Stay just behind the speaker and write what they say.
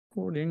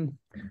Recording.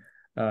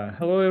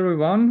 Hello,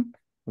 everyone.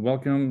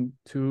 Welcome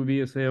to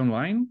VSA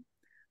Online.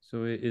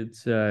 So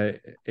it's 8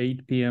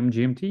 p.m.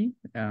 GMT,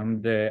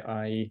 and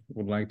I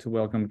would like to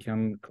welcome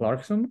Ken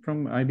Clarkson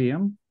from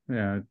IBM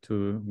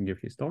to give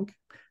his talk.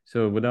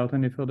 So without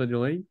any further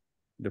delay,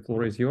 the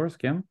floor is yours,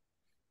 Ken.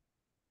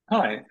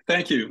 Hi,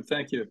 thank you,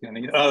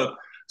 Kenny. I'm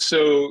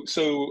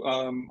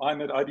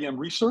at IBM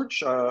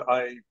Research.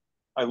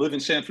 I live in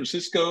San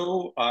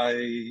Francisco.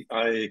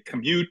 I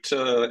commute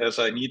as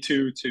I need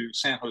to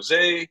San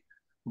Jose,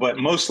 but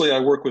mostly I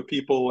work with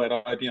people at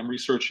IBM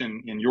Research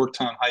in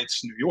Yorktown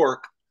Heights, New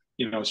York.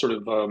 Sort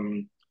of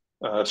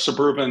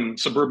suburban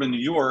New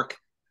York.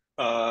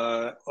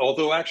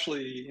 Although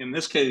actually, in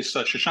this case,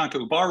 Shashanka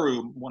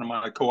Ubaru, one of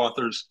my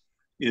co-authors,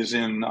 is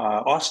in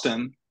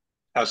Austin.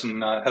 Has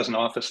an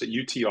office at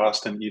UT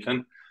Austin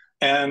even,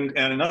 and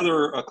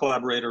another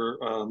collaborator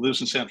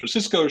lives in San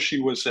Francisco.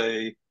 She was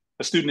a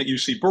student at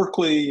UC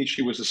Berkeley.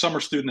 She was a summer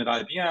student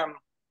at IBM,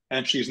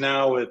 and she's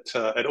now at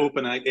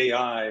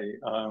OpenAI.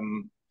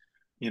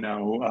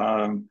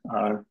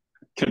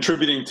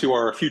 Contributing to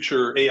our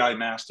future AI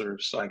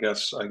masters. I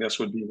guess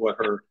would be what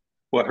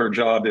her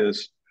job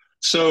is.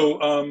 So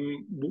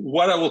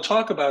what I will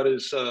talk about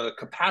is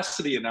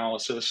capacity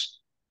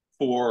analysis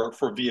for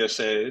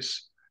VSAs.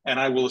 And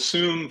I will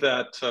assume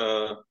that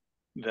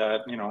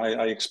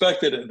I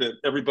expect that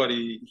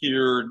everybody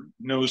here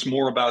knows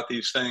more about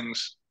these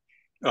things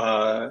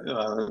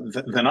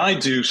than I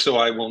do. So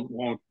I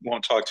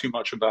won't talk too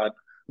much about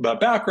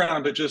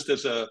background, but just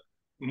as a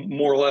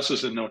more or less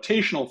as a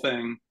notational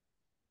thing,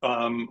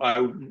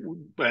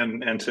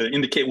 and to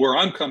indicate where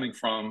I'm coming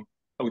from,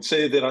 I would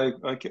say that I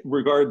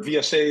regard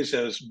VSAs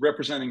as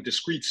representing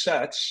discrete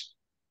sets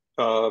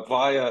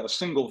via a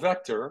single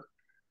vector.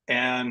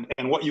 And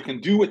what you can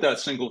do with that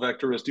single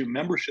vector is do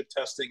membership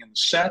testing in the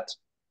set,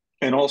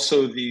 and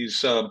also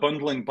these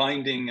bundling,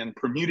 binding, and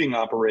permuting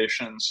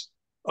operations,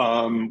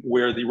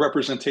 where the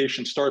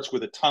representation starts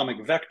with atomic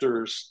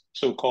vectors,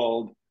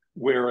 so-called,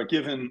 where a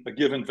given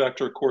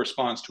vector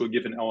corresponds to a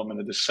given element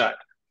of the set.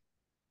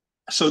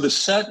 So the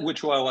set,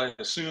 which while I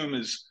assume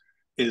is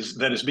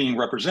being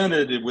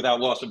represented without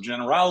loss of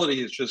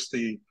generality, is just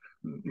some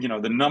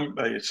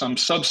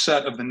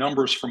subset of the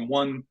numbers from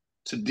 1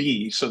 to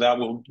D. So that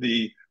will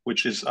be,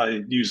 which is,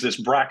 I use this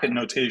bracket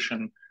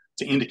notation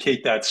to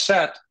indicate that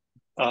set,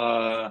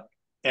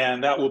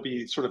 and that will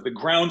be sort of the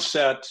ground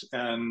set,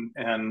 and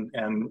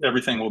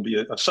everything will be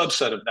a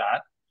subset of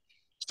that.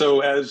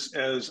 So as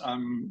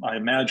I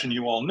imagine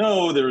you all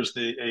know, there's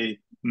a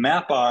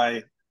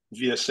MapI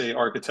VSA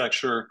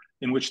architecture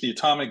in which the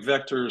atomic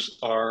vectors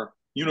are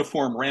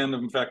uniform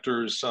random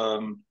vectors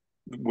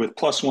with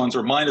 +1s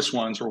or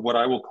 -1s, or what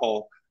I will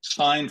call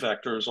sign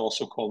vectors,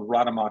 also called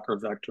Rademacher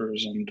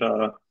vectors,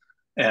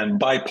 and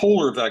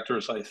bipolar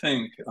vectors, I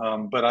think.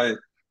 But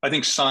I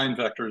think sign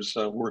vectors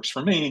works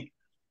for me.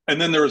 And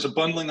then there is a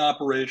bundling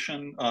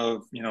operation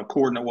of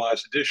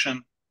coordinate-wise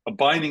addition, a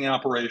binding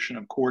operation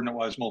of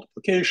coordinate-wise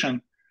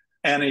multiplication,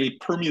 and a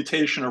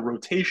permutation or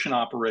rotation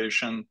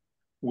operation,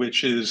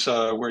 which is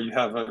where you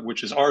have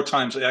which is R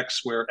times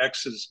X, where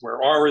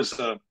R is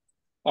a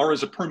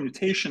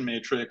permutation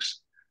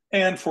matrix.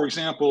 And for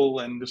example,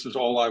 and this is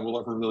all I will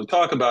ever really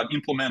talk about,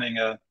 implementing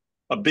a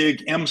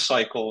big M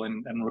cycle,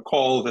 and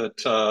recall that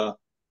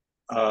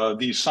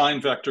these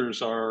sign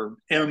vectors are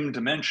M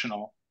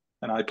dimensional.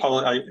 And I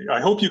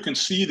hope you can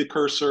see the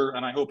cursor,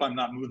 and I hope I'm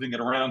not moving it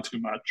around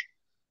too much.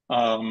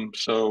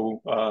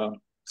 So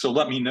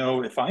let me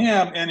know if I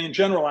am. And in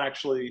general,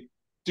 actually,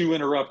 do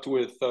interrupt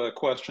with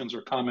questions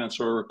or comments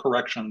or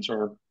corrections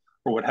or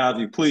what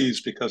have you,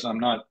 please, because I'm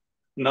not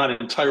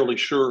entirely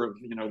sure of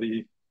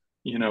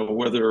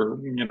whether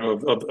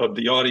of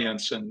the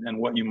audience and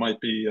what you might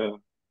be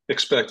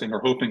expecting or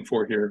hoping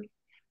for here.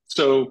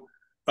 So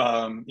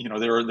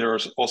there are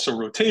also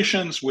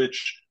rotations,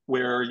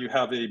 where you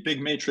have a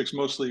big matrix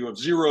mostly of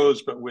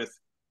zeros, but with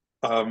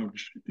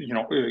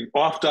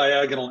off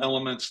diagonal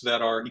elements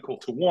that are equal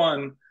to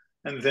 1,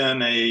 and then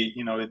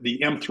the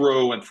mth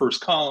row and first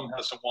column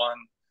has a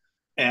 1,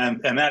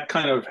 and that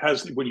kind of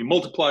has, when you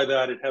multiply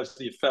that, it has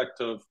the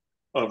effect of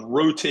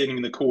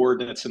rotating the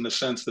coordinates, in the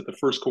sense that the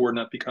first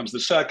coordinate becomes the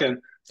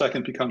second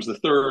becomes the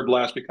third,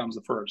 last becomes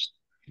the first.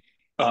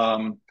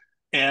 And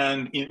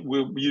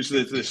we'll use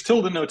this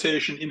tilde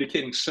notation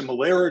indicating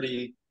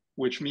similarity,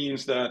 which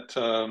means that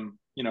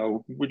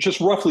we're just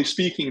roughly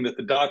speaking that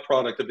the dot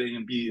product of A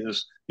and B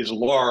is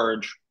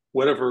large,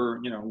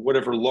 whatever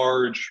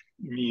large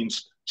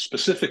means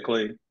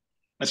specifically.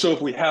 And so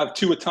if we have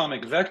two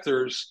atomic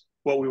vectors,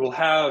 what we will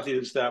have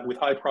is that with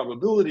high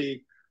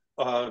probability,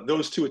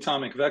 those two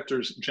atomic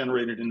vectors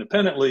generated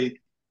independently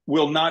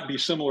will not be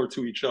similar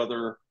to each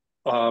other,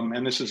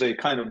 and this is a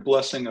kind of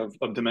blessing of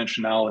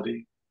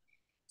dimensionality.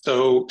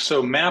 So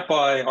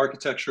MapI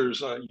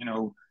architectures,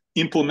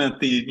 implement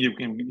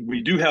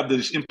we do have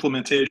these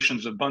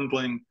implementations of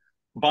bundling,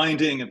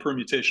 binding, and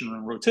permutation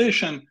and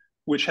rotation,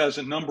 which has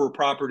a number of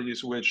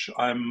properties which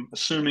I'm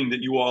assuming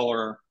that you all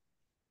are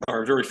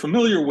very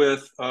familiar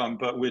with,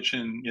 but which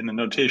in the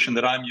notation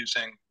that I'm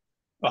using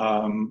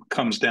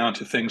comes down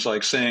to things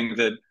like saying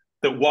that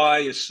y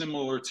is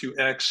similar to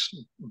x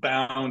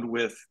bound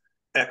with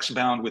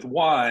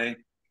y,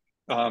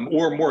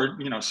 or more,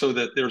 so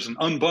that there's an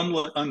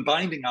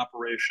unbinding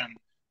operation.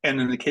 And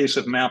in the case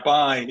of map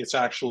I, it's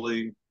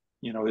actually,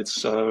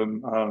 it's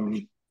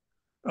there's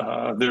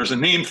a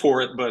name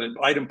for it, but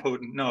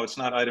idempotent. No, it's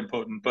not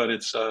idempotent, but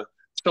it's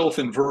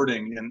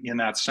self-inverting in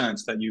that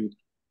sense, that you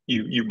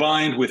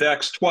bind with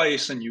x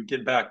twice and you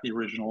get back the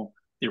original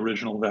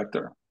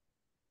vector.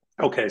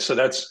 Okay, so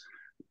that's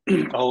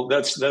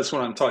that's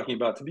what I'm talking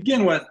about to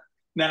begin with.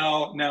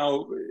 Now,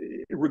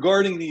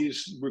 regarding the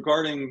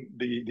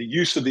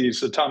use of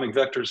these atomic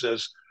vectors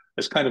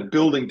as kind of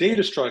building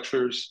data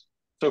structures.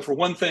 So for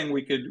one thing,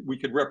 we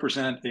could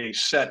represent a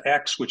set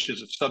X, which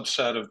is a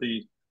subset of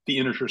the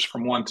integers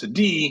from 1 to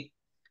d,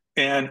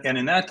 and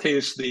in that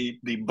case, the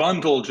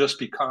bundle just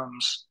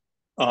becomes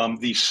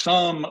the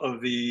sum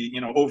of the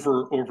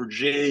over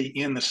J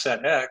in the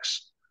set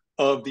X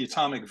of the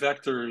atomic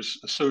vectors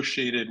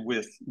associated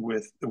with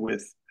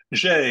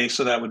J.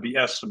 So that would be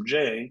S sub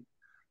J.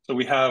 So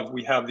we have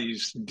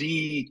these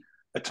d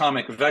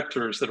atomic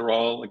vectors that are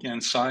all, again,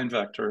 sign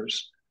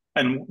vectors,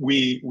 and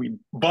we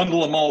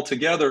bundle them all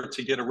together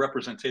to get a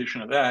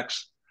representation of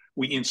X.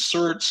 We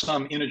insert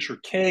some integer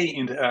k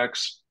into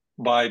X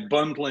by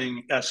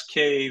bundling sk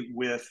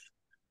with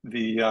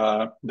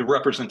the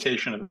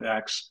representation of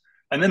X,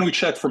 and then we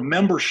check for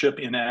membership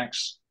in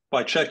X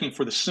by checking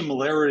for the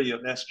similarity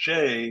of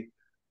Sj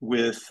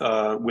with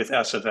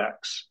S of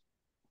X.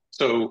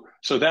 So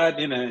that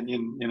in a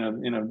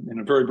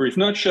very brief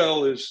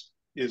nutshell is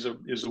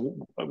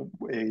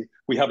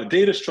we have a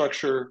data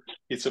structure.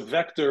 It's a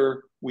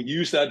vector. We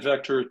use that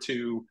vector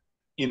to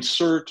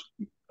insert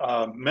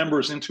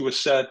members into a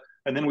set,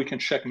 and then we can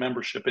check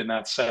membership in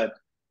that set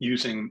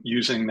using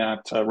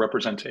that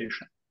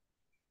representation.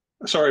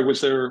 Sorry,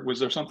 was there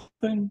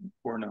something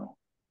or no?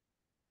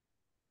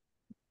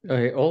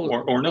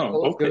 Or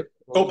no? Okay.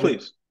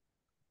 Please.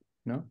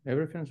 No,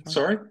 everything's fine.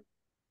 Sorry.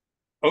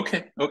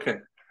 Okay.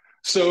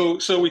 So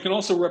we can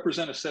also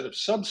represent a set of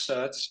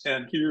subsets,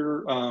 and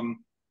here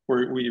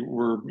we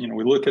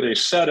look at a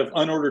set of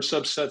unordered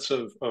subsets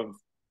of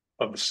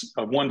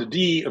 1 to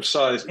d of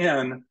size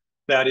n.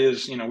 That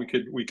is,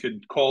 we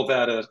could call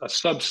that a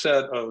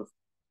subset of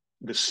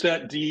the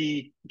set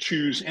D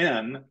choose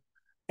n,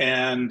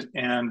 and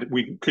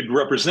we could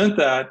represent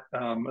that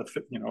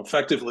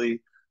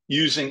effectively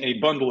using a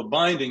bundle of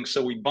bindings.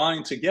 So we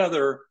bind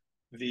together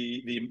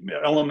the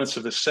elements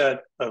of the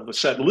set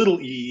little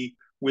e,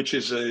 which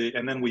is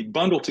and then we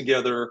bundle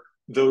together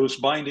those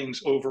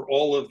bindings over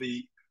all of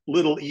the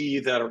little e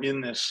that are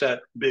in this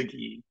set big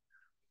E.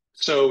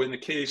 So in the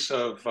case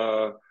of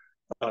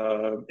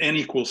n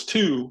equals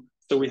 2,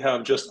 so we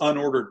have just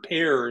unordered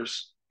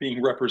pairs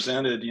being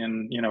represented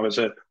in,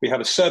 we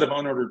have a set of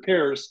unordered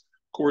pairs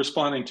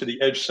corresponding to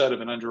the edge set of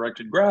an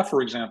undirected graph,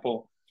 for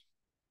example.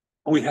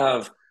 We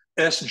have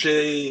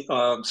Sj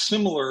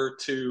similar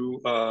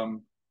to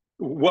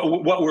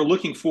what we're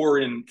looking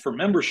for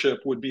membership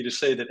would be to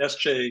say that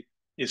Sj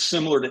is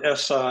similar to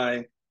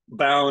Si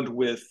bound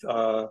with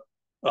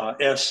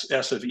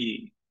S of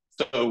E.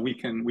 So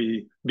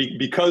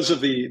because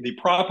of the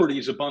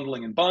properties of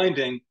bundling and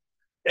binding,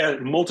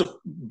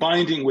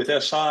 binding with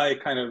Si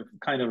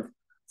kind of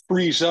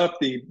frees up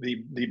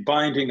the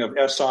binding of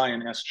Si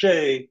and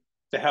Sj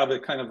to have a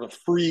kind of a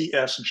free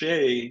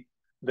Sj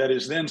that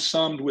is then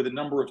summed with a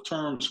number of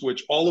terms,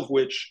 all of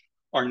which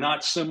are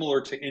not similar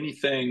to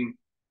anything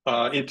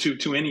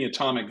to any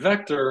atomic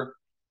vector,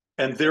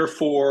 and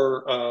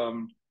therefore,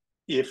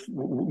 if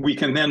we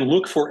can then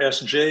look for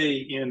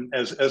Sj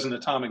as an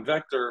atomic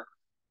vector,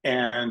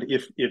 and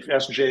if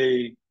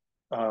Sj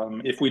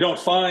if we don't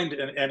find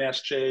an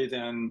Sj,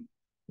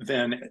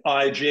 then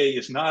Ij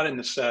is not in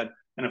the set.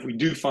 And if we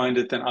do find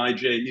it, then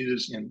Ij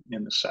is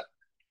in the set.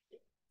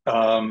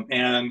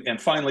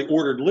 And finally,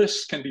 ordered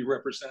lists can be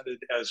represented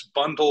as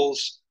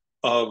bundles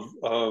of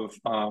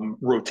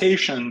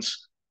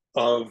rotations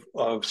of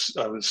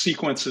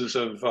sequences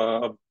of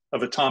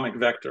atomic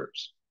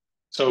vectors.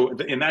 So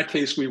in that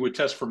case, we would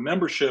test for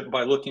membership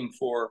by looking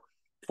for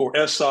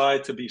Si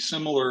to be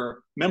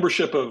similar.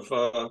 Membership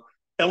of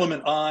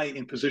element I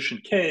in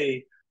position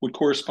k would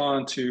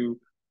correspond to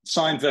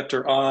sign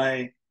vector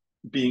I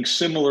being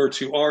similar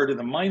to r to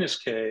the minus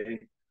k,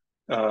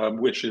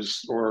 which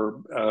is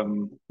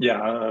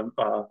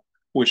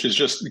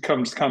just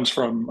comes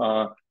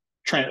from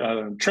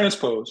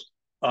transpose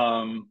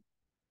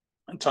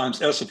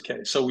times S of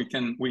k. So we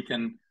can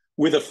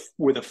with a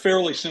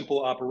fairly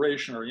simple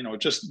operation, or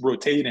just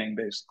rotating,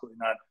 basically,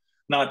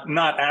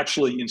 not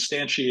actually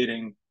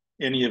instantiating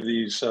any of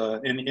these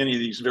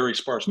very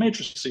sparse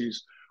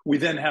matrices, we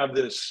then have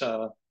this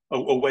a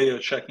way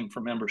of checking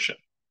for membership.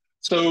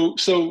 So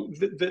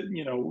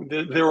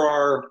there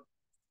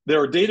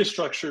are data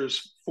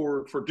structures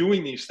for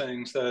doing these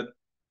things that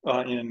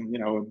in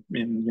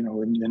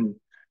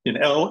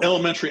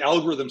elementary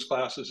algorithms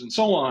classes and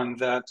so on,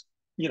 so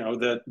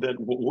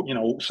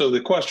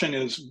the question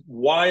is,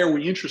 why are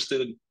we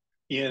interested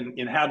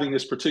in having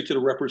this particular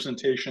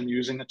representation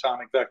using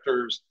atomic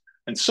vectors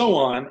and so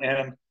on.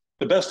 And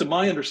the best of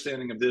my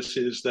understanding of this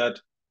is that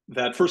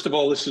first of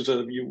all, this is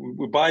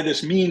by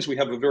this means we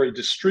have a very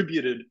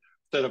distributed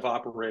set of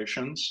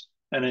operations,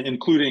 and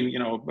including,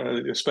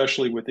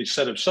 especially with a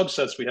set of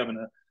subsets we have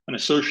an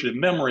associative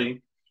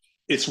memory.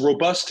 It's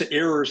robust to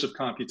errors of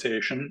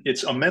computation.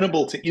 It's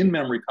amenable to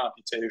in-memory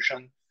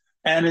computation,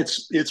 and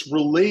it's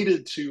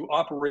related to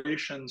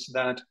operations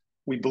that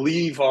we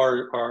believe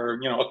are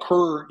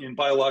occur in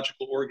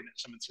biological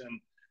organisms,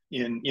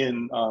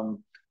 in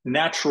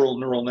natural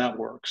neural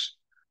networks.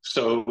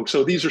 So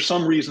these are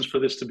some reasons for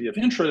this to be of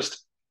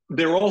interest.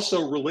 They're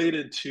also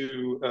related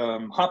to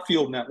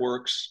Hopfield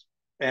networks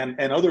and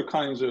other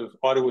kinds of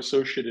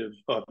auto-associative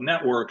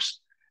networks.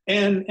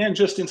 And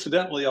just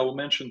incidentally, I will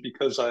mention,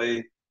 because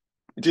I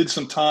did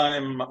some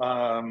time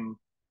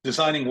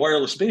designing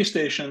wireless base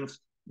stations,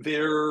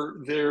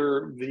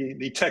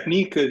 the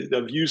technique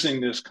of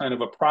using this kind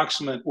of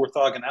approximate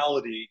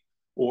orthogonality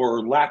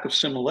or lack of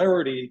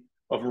similarity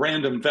of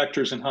random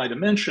vectors in high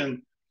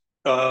dimension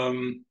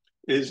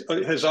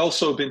has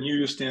also been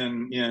used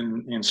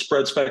in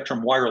spread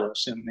spectrum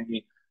wireless.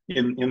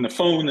 In the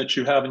phone that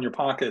you have in your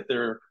pocket,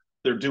 they're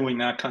doing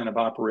that kind of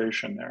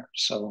operation there.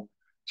 So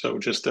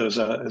just as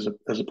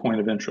a point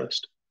of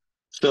interest.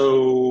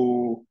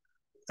 So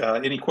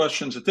any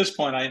questions at this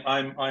point?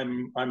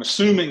 I'm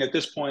assuming at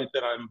this point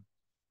that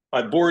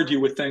I bored you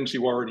with things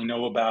you already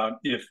know about,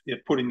 if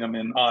putting them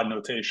in odd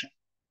notation.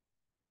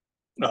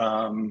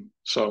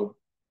 So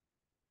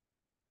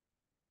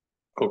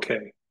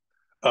okay.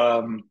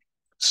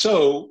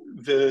 So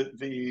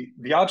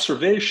the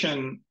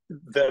observation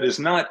that is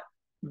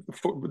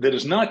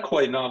not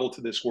quite novel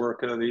to this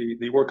work,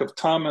 the work of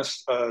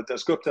Thomas,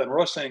 Dasgupta, and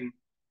Rosing,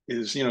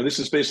 is, this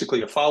is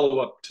basically a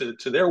follow-up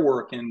to their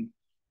work in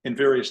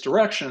various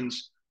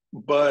directions.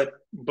 But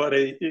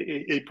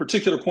a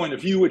particular point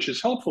of view which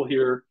is helpful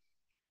here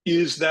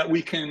is that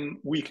we can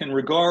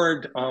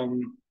regard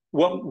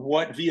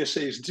what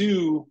VSAs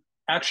do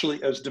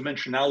actually as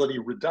dimensionality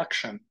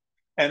reduction.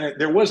 And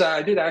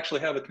I did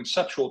actually have a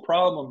conceptual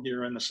problem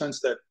here, in the sense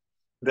that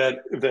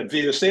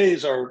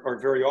VSAs are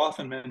very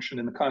often mentioned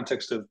in the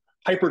context of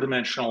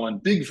hyperdimensional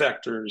and big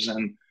vectors,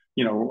 and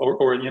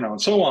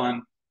and so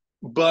on.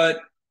 But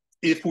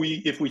if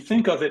we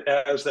think of it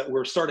as that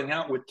we're starting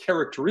out with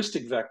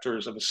characteristic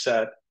vectors of a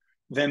set,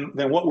 then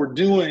what we're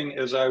doing,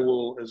 as I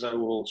will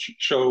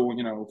show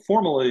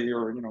formally,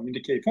 or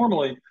indicate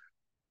formally,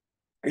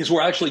 is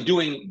we're actually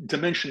doing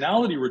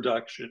dimensionality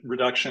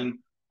reduction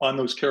on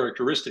those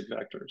characteristic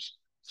vectors.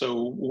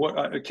 So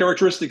what a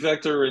characteristic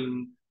vector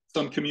in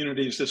some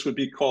communities, this would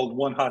be called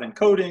one-hot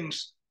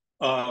encodings.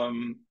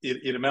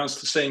 It amounts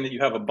to saying that you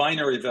have a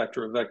binary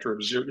vector, a vector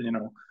of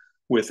zero,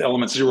 with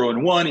elements 0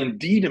 and 1 in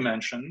d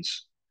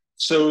dimensions,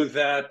 so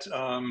that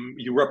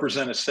you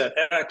represent a set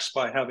X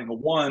by having a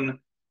 1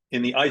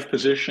 in the ith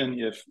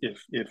position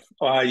if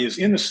I is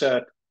in the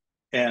set,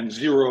 and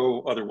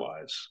 0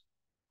 otherwise.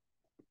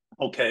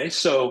 Okay,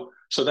 so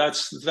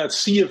that's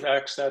C of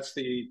X. That's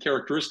the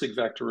characteristic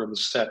vector of the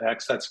set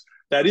X.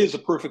 That is a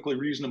perfectly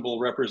reasonable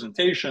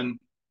representation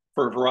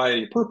for a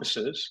variety of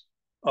purposes.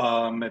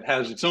 It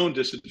has its own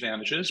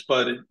disadvantages,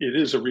 but it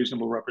is a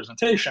reasonable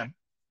representation.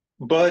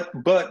 But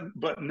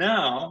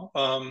now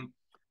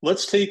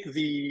let's take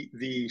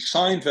the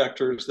sign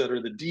vectors that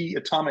are the d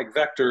atomic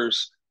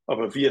vectors of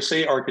a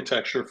VSA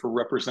architecture for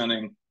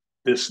representing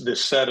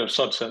this set of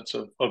subsets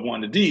of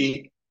 1 to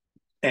d,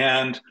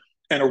 and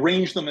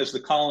arrange them as the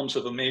columns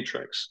of a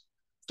matrix.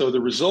 So the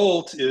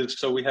result is,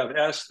 so we have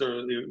S,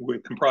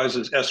 it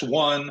comprises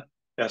S1,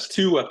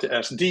 S2 up to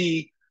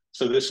SD.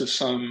 So this is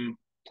some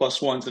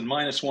plus ones and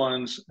minus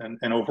ones,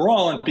 and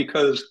overall, and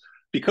because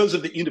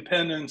of the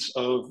independence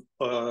of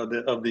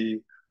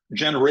the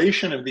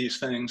generation of these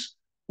things,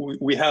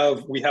 we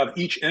have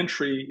each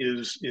entry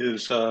is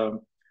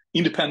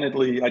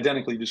independently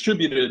identically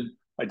distributed.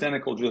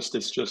 Identical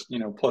it's just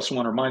plus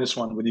 1 or minus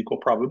 1 with equal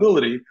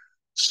probability.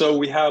 So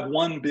we have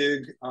one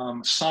big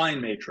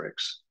sign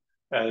matrix,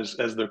 as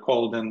they're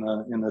called in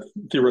the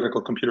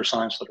theoretical computer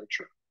science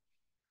literature.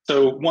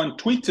 So one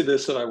tweak to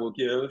this that I will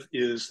give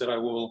is that I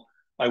will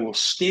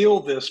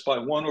scale this by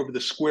 1 over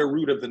the square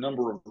root of the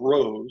number of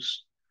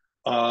rows,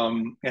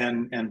 and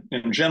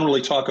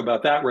generally talk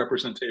about that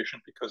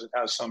representation because it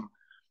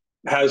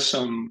has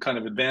some kind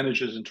of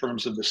advantages in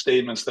terms of the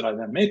statements that I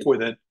then make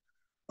with it.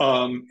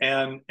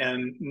 And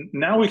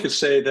now we could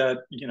say that,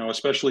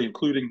 especially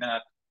including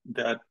that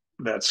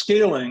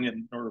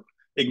scaling, or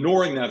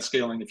ignoring that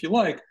scaling, if you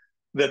like,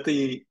 that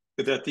the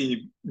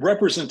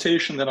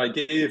representation that I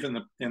gave in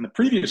the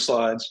previous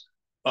slides,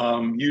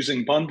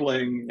 using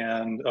bundling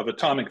and of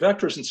atomic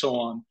vectors and so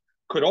on,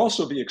 could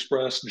also be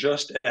expressed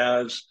just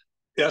as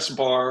S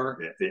bar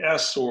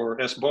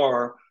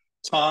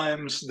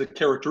times the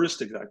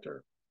characteristic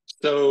vector.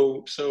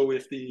 So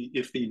if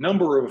the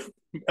number of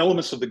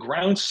elements of the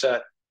ground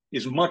set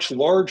is much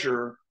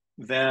larger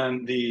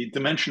than the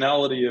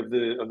dimensionality of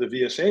the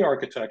VSA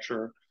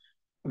architecture,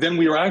 then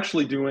we are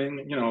actually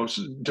doing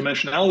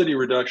dimensionality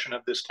reduction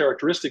of this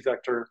characteristic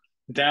vector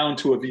down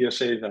to a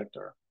VSA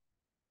vector.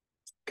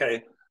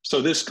 Okay,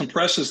 so this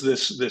compresses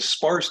this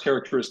sparse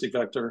characteristic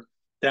vector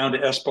down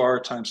to S bar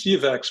times C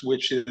of X,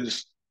 which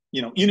is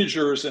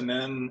integers and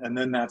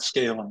then that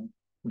scaling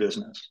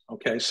business.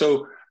 Okay,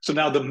 so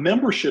now the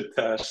membership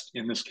test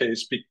in this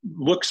case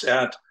looks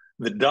at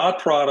the dot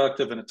product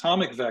of an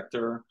atomic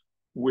vector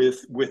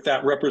with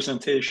that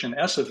representation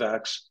S of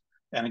X.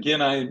 And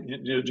again, I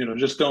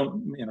just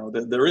don't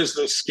there is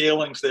those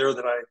scalings there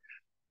that I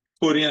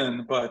put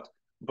in, but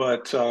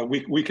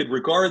we could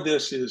regard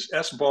this as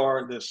S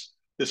bar,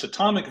 this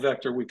atomic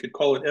vector. We could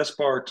call it S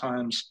bar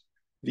times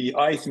the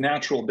ith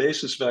natural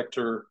basis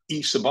vector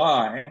E sub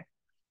I,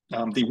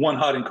 the one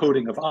hot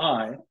encoding of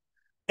I,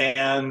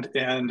 and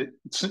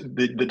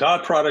the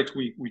dot product.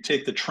 We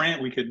take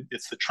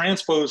it's the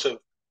transpose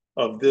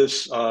of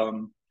this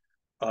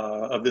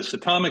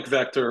atomic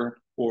vector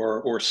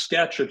or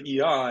sketch of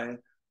EI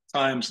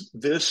times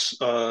this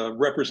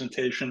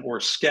representation or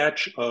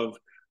sketch of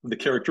the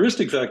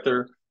characteristic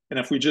vector. And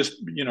if we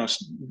just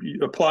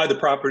apply the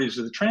properties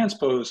of the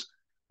transpose,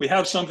 we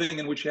have something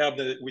in which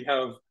we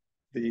have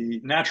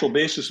the natural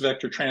basis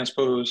vector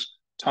transpose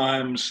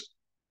times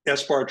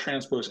S bar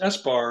transpose S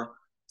bar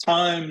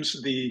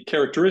times the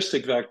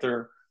characteristic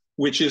vector,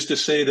 which is to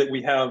say that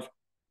we have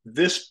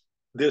this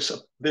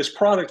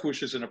product,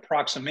 which is an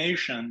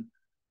approximation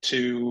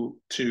to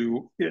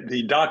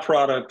the dot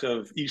product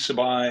of E sub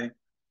I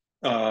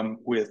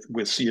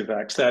with C of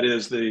X. That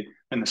is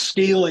and the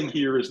scaling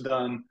here is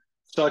done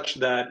such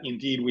that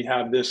indeed we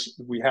have this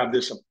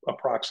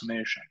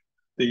approximation.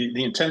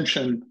 The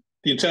intention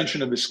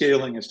of the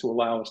scaling is to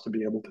allow us to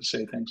be able to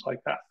say things like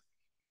that.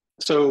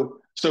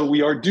 So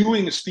we are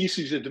doing a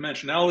species of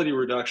dimensionality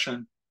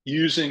reduction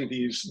using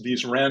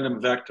these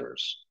random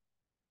vectors.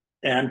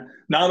 And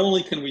not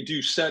only can we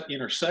do set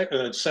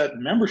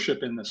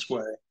membership in this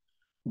way,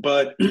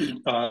 but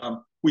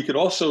we could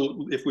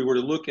also, if we were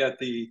to look at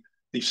the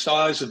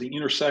size of the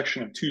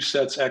intersection of two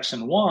sets X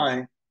and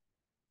Y,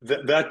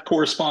 that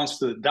corresponds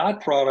to the dot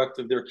product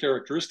of their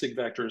characteristic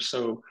vectors.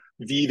 So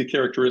V, the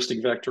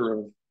characteristic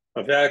vector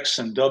of X,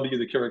 and W,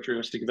 the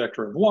characteristic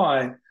vector of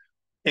Y.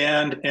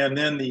 And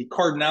then the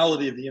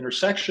cardinality of the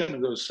intersection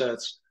of those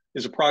sets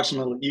is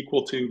approximately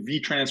equal to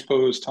V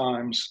transpose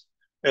times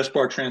S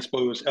bar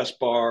transpose S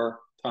bar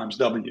times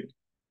W.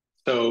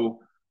 So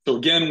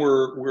again,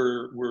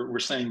 we're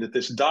saying that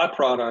this dot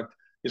product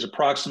is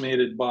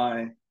approximated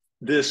by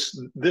this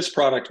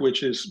product,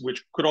 which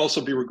could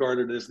also be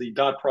regarded as the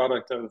dot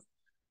product of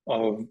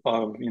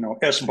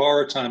S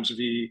bar times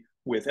V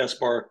with S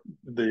bar,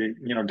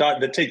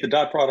 take the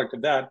dot product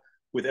of that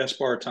with S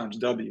bar times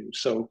W.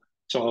 So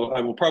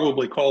I will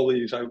probably call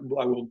these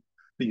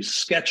these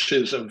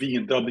sketches of V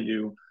and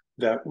W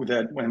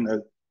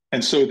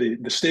and so the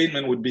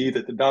statement would be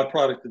that the dot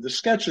product of the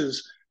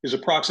sketches is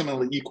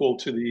approximately equal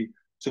to the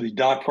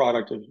dot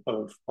product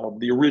of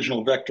the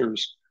original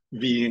vectors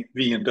V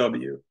and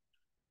W.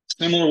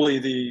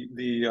 Similarly,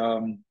 the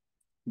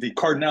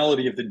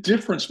cardinality of the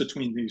difference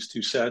between these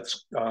two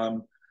sets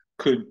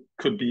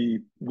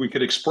we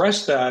could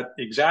express that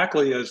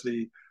exactly as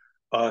the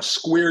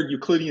squared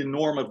Euclidean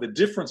norm of the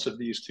difference of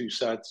these two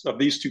sets, of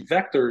these two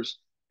vectors,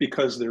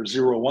 because they're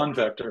 0, 1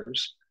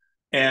 vectors.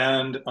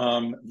 And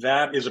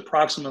that is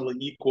approximately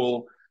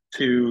equal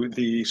to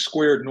the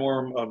squared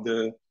norm of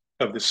the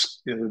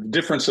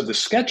difference of the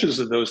sketches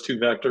of those two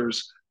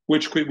vectors,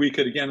 which we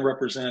could again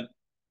represent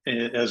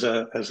as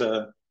a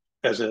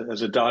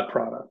dot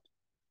product.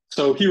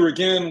 So here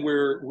again,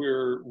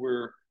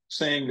 we're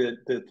saying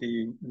that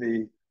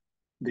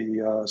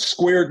the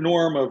squared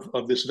norm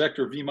of this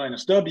vector V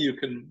minus W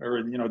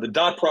the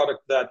dot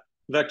product of that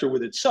vector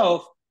with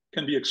itself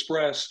can be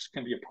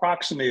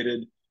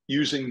approximated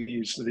using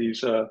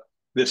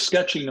this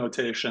sketching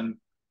notation.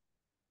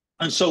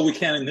 And so we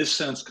can, in this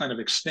sense, kind of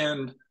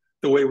extend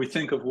the way we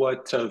think of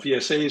what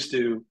VSAs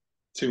do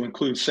to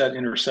include set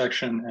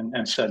intersection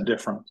and set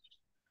difference.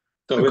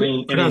 So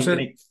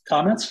any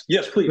comments?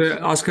 Yes, please.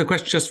 Ask a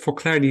question just for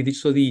clarity.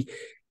 So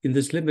in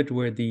this limit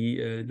where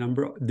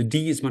the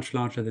D is much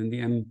larger than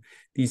the M,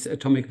 these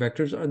atomic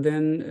vectors are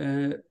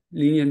then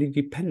linearly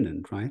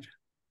dependent, right?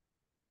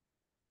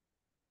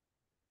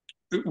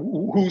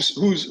 Who's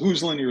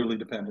linearly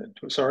dependent?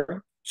 Sorry.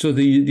 So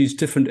these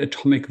different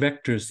atomic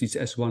vectors, these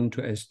S1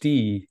 to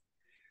SD,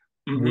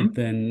 would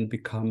then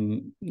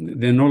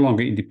they're no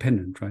longer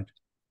independent, right?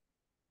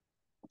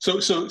 So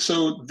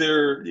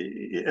they're,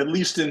 at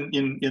least in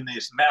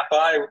this map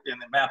I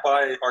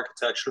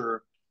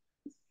architecture,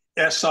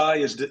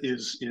 SI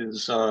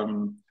is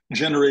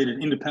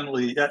generated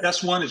independently.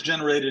 S1 is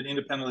generated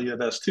independently of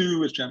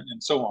S2,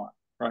 and so on,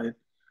 right?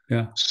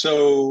 Yeah.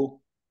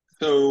 So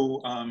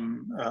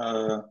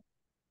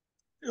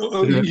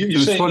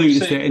is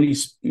there any? I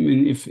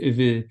mean, if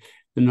the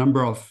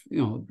number of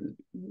the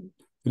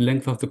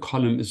length of the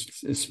column is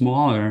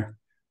smaller,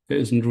 there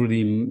isn't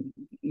really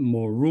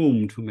more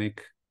room to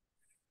make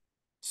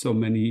so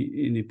many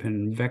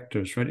independent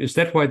vectors, right? Is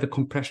that why the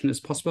compression is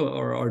possible,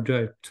 or do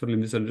I totally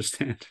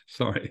misunderstand?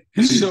 Sorry.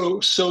 I'm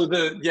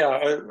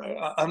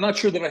not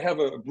sure that I have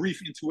a brief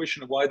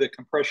intuition of why the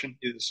compression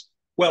is.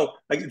 Well,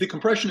 the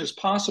compression is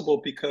possible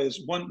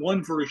because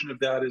one version of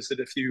that is that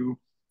if you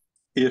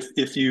you're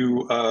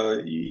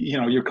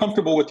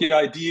comfortable with the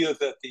idea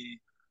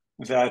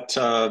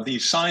that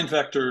these sign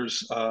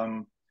vectors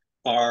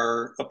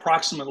are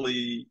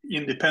approximately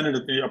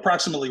independent,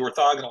 approximately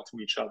orthogonal to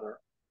each other,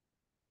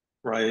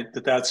 right?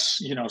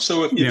 That's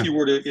so if you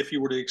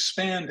were to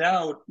expand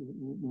out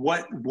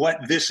what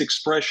this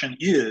expression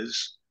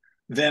is,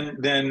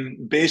 then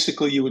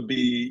basically you would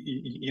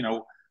be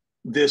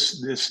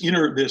this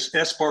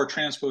S bar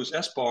transpose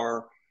S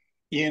bar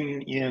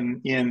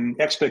in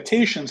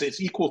expectations,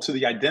 it's equal to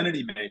the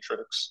identity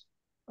matrix,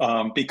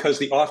 because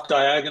the off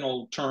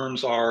diagonal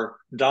terms are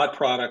dot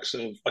products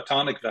of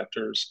atomic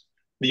vectors.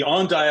 The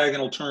on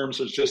diagonal terms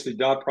is just the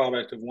dot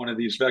product of one of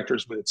these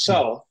vectors with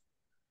itself.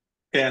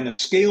 And the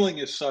scaling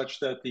is such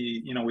that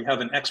we have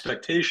an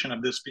expectation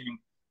of this being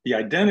the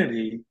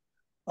identity,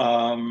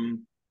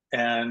 and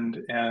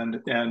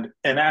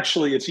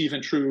actually it's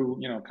even true,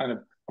 kind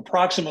of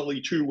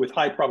approximately true with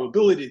high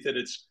probability that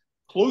it's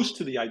close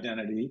to the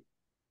identity,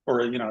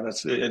 or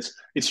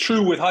it's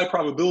true with high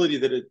probability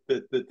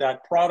that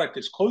product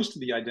is close to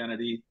the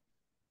identity,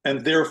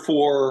 and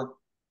therefore,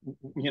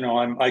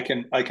 I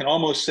can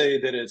almost say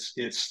that it's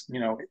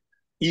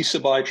E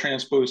sub I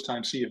transpose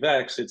times C of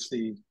X. It's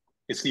the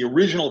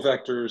original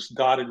vectors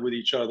dotted with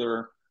each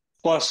other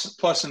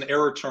plus an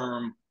error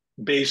term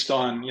based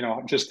on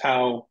just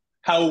how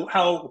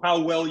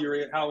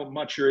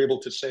much you're able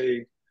to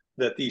say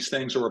that these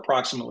things are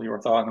approximately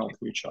orthogonal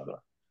to each other.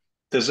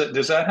 Does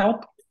that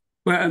help?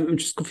 Well, I'm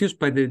just confused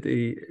by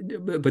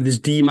by this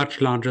D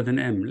much larger than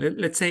M.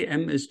 Let's say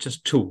M is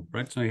just 2,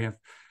 right? So you have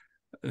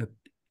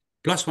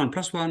 +1, +1,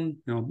 +1,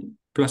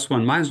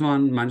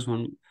 -1,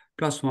 -1,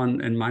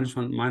 +1, and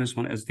 -1,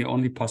 -1 as the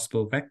only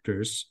possible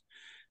vectors.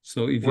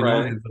 So if you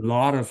now have a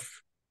lot of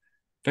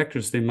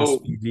vectors, they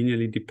must be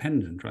linearly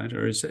dependent, right?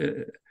 Or is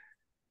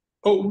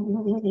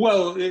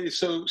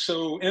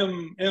so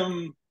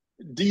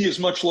D is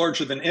much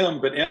larger than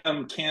M, but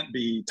M can't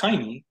be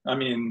tiny. I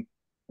mean,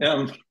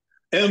 M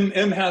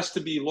has to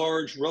be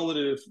large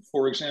relative,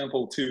 for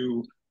example,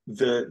 to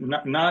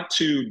not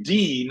to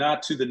D,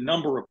 not to the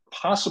number of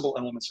possible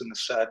elements in the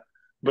set,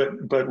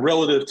 but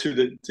relative to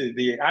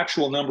the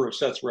actual number of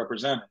sets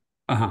represented.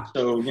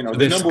 So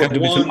the number of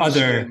ones.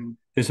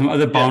 There's some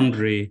other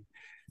boundary,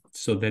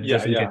 so that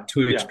doesn't get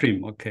too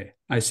extreme. Okay,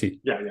 I see.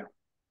 Yeah.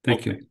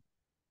 Thank you.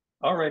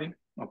 All righty.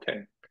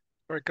 Okay.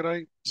 All right, could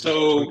I?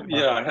 So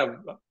I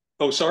have.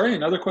 Oh, sorry.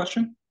 Another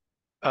question.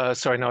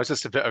 Sorry, no, it's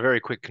just a very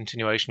quick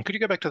continuation. Could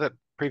you go back to that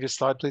previous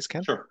slide, please,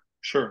 Ken?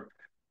 Sure.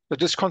 But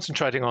just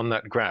concentrating on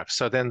that graph.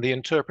 So then the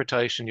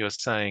interpretation you're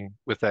saying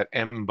with that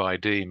M by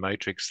D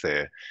matrix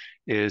there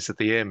is that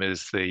the M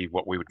is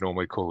what we would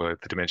normally call the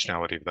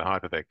dimensionality of the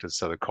hypervectors.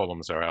 So the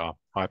columns are our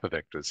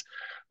hypervectors.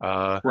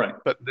 Right.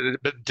 But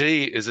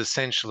D is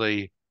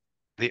essentially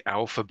the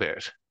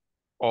alphabet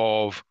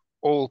of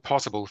all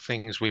possible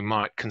things we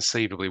might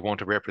conceivably want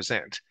to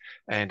represent,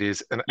 and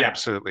is an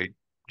absolutely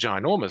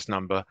ginormous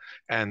number.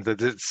 And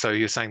so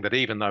you're saying that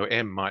even though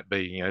M might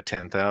be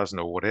 10,000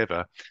 or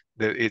whatever,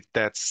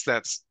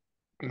 that's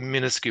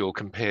minuscule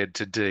compared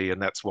to D,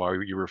 and that's why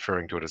you're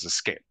referring to it as a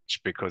sketch,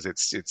 because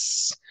it's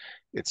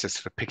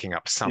just for picking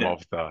up some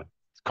of the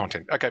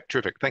content. Okay,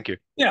 terrific. Thank you.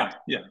 Yeah.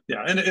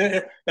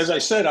 And as I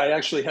said, I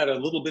actually had a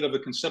little bit of a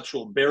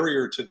conceptual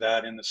barrier to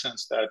that, in the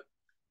sense that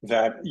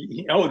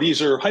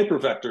these are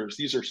hypervectors,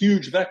 these are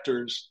huge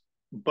vectors,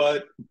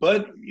 but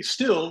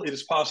still it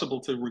is possible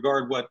to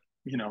regard what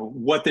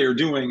they are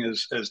doing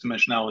as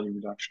dimensionality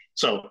reduction.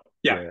 So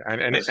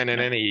and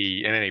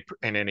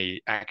in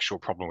any actual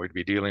problem we'd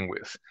be dealing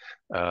with,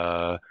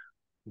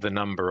 the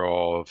number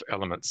of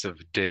elements of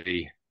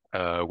D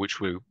which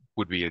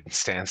would be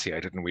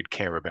instantiated and we'd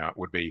care about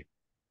would be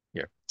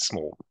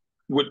small.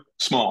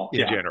 Small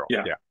in general.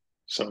 Yeah.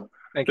 So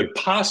Thank the you.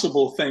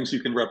 possible things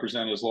you can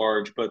represent as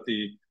large, but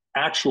the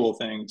actual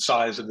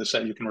size of the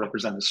set you can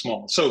represent as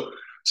small. So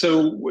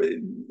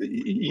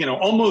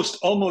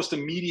almost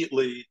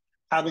immediately,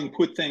 having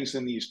put things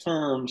in these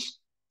terms,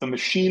 the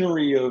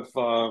machinery of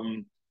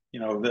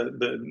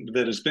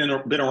that has been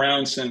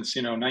around since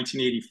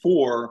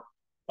 1984,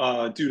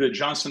 due to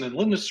Johnson and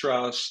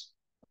Lindenstrauss,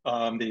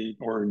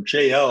 or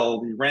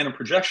JL, the random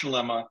projection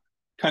lemma,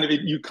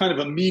 you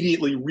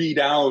immediately read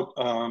out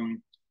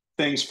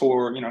things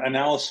for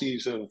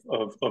analyses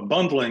of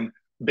bundling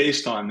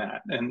based on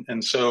that,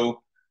 and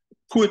so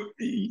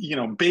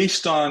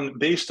based on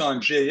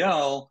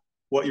JL,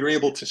 what you're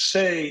able to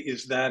say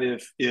is that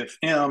if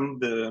M,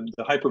 the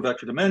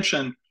hypervector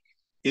dimension,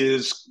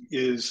 is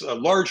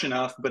large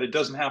enough, but it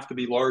doesn't have to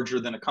be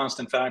larger than a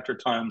constant factor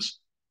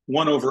times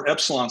 1 over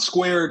epsilon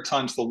squared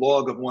times the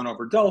log of 1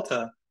 over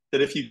delta,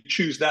 that if you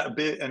choose that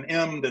an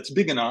M that's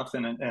big enough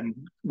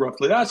and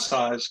roughly that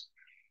size,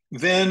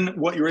 then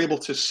what you're able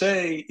to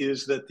say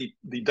is that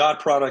the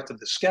dot product of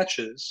the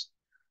sketches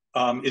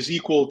is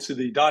equal to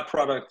the dot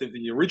product of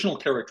the original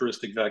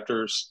characteristic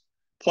vectors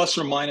plus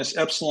or minus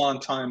epsilon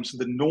times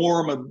the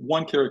norm of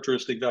one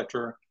characteristic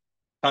vector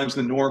times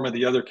the norm of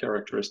the other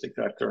characteristic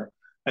vector.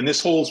 And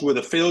this holds with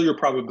a failure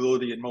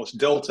probability at most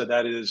delta,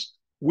 that is,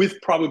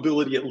 with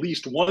probability at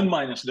least 1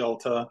 minus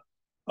delta,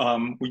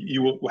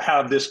 you will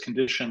have this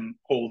condition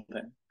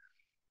holding.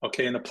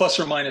 Okay, and the plus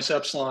or minus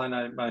epsilon,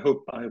 I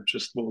hope I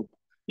just will,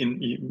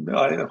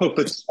 I hope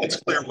it's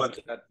clear what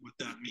that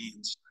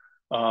means.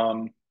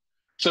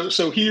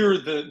 So here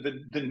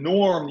the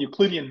norm, the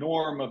Euclidean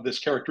norm of this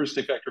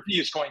characteristic vector v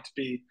is going to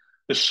be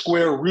the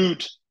square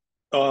root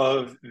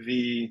of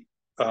the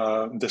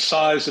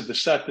size of the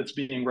set that's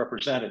being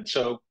represented.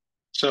 So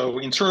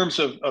in terms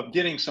of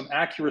getting some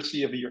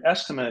accuracy of your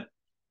estimate,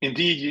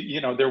 indeed,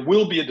 you know, there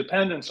will be a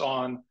dependence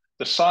on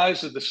the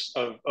size of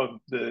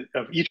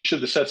each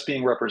of the sets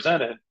being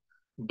represented,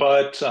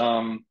 but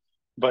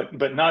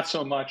not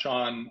so much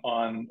on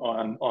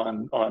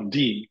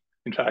D.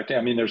 In fact,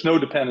 I mean, there's no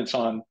dependence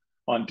on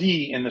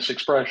D in this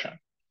expression.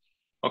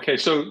 Okay,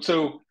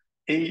 so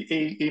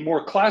a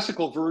more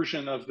classical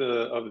version of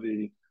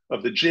the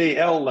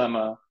JL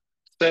lemma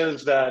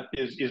says that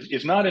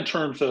is not in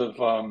terms of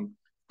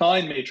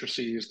sign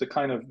matrices, the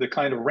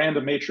kind of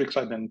random matrix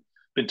I've been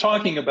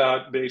talking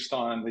about based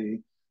on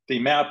the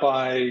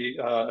map-I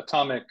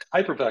atomic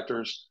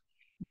hypervectors,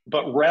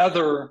 but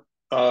rather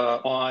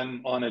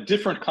on a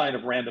different kind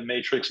of random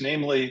matrix,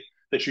 namely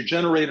that you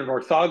generate an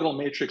orthogonal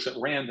matrix at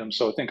random.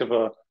 So think of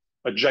a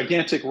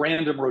gigantic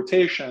random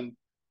rotation,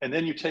 and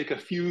then you take a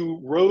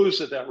few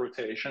rows of that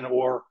rotation,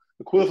 or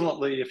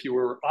equivalently, if you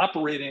were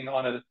operating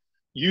on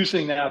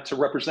using that to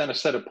represent a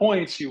set of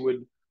points, you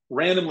would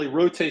randomly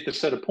rotate the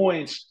set of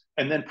points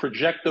and then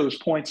project those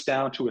points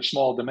down to a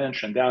small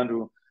dimension, down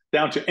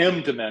to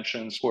m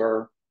dimensions,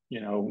 where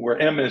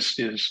m is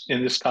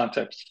in this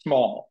context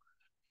small.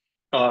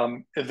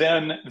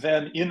 Then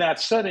in that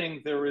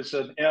setting, there is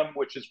an m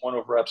which is 1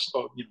 over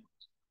epsilon,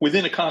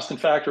 within a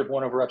constant factor of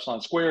 1 over epsilon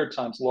squared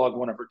times log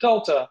 1 over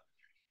delta,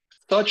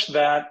 such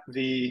that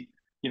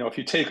if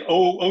you take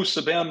O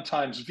sub m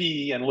times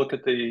v and look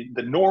at the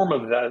norm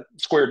of that,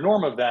 squared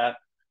norm of that,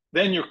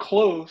 then you're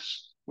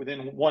close,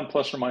 within 1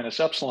 plus or minus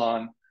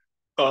epsilon,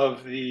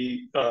 of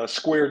the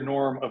squared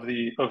norm of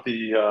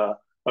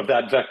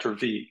that vector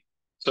v.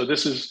 So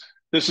this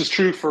is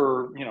true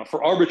for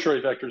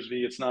arbitrary vectors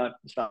v. It's not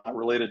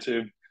related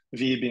to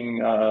v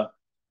being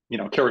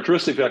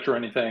characteristic vector or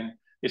anything.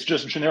 It's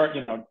just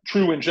generic,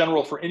 true in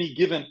general for any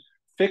given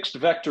fixed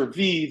vector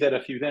v, that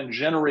if you then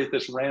generate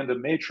this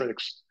random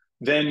matrix,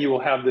 then you will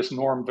have this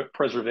norm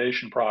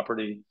preservation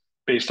property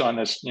based on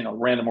this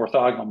random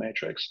orthogonal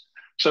matrix.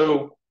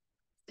 So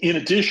in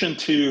addition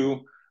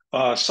to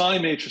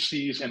sign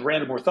matrices and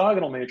random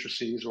orthogonal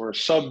matrices, or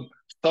sub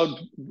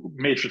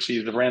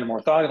matrices of random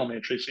orthogonal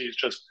matrices,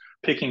 just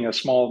picking a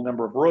small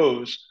number of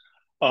rows,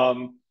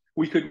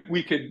 we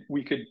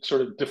could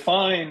sort of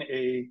define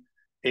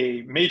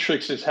a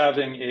matrix as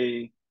having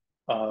a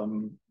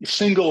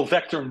single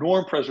vector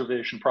norm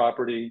preservation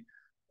property.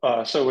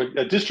 So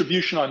a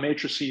distribution on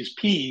matrices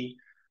P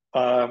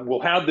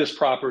will have this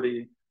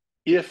property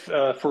if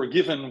for a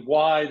given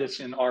y that's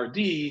in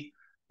RD,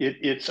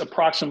 it's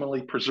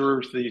approximately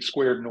preserves the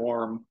squared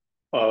norm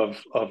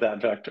of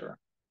that vector.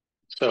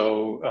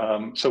 So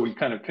we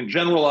kind of can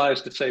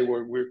generalize to say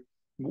one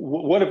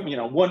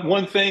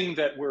thing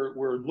that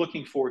we're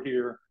looking for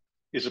here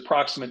is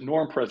approximate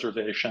norm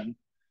preservation,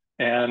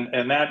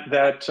 and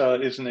that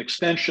is an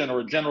extension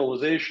or a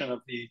generalization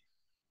of the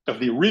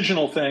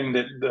original thing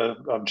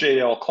of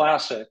JL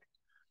classic.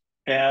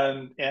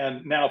 And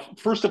now,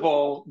 first of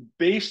all,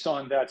 based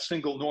on that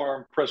single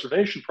norm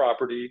preservation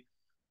property,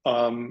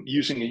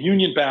 using a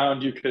union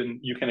bound, you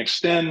can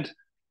extend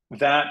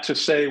that to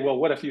say, well,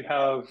 what if you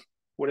have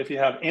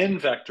n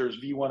vectors,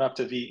 v1 up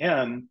to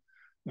vn,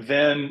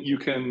 then you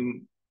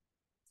can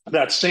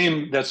that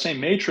same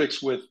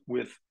matrix with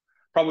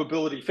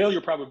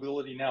failure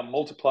probability now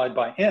multiplied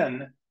by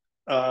n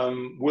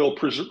will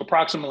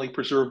approximately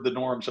preserve the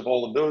norms of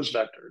all of those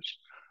vectors.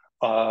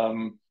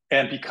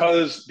 And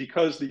because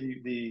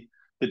the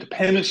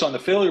dependence on the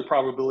failure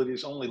probability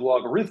is only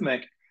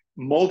logarithmic,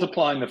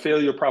 multiplying the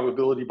failure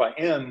probability by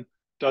n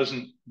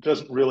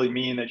doesn't really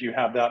mean that you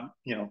have that,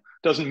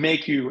 doesn't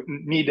make you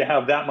need to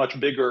have that much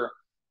bigger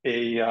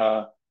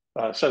a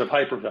set of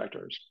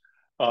hypervectors.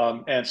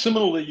 And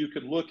similarly, you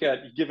could look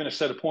at, given a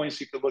set of points,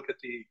 you could look at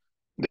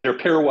their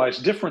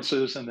pairwise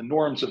differences and the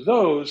norms of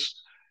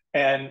those,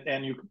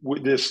 and you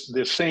with this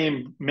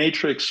same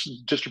matrix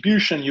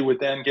distribution, you would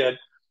then get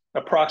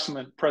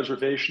approximate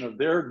preservation of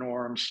their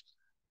norms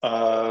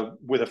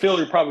with a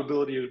failure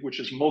probability which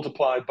is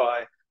multiplied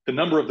by the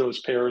number of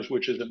those pairs,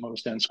 which is at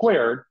most n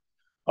squared.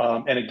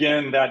 And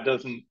again, that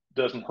doesn't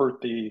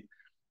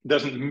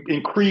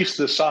increase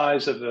the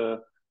size of the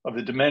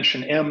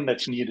dimension m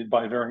that's needed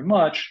by very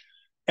much.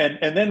 And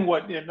then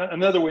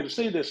another way to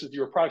say this is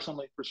you're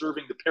approximately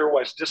preserving the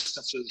pairwise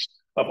distances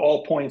of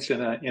all points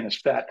in a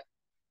set.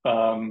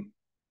 And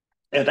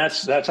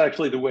that's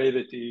actually the way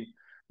that the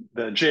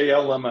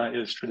JL lemma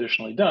is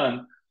traditionally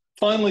done.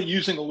 finally,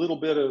 using a little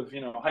bit of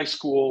high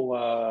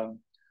school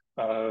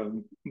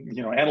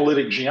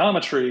analytic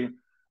geometry,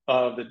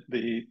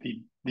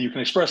 you can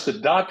express the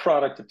dot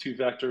product of two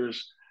vectors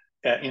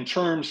in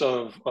terms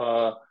of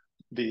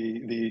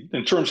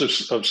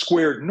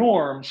squared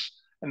norms,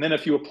 and then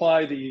if you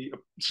apply the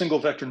single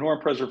vector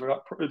norm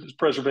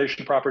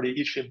preservation property to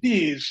each of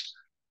these,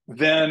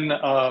 then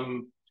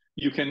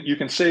you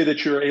can say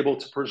that you're able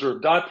to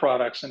preserve dot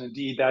products, and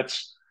indeed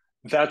that's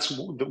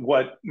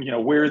what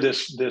where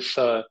this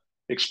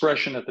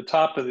expression at the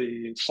top of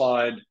the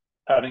slide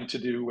having to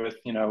do with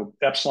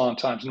epsilon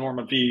times norm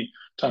of v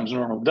times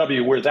norm of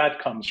w, where that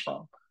comes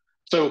from.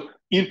 So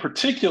in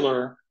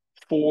particular,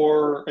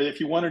 for if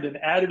you wanted an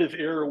additive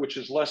error which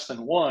is less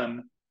than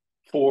 1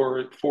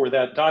 for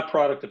that dot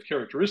product of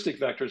characteristic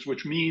vectors,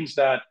 which means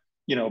that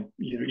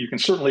you can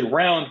certainly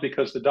round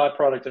because the dot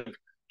product of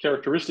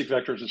characteristic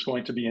vectors is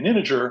going to be an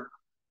integer.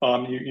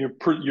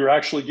 You're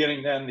actually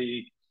getting then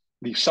the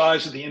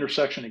size of the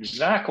intersection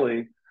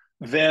exactly.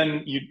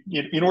 Then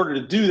in order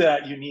to do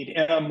that, you need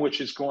m,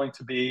 which is going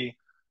to be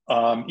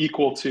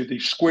equal to the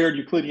squared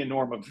Euclidean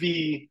norm of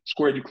v,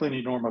 squared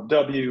Euclidean norm of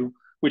w,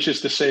 which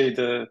is to say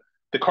the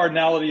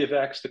cardinality of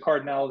x, the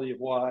cardinality of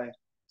y,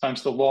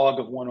 times the log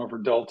of 1 over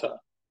delta,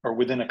 or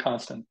within a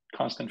constant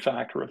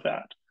factor of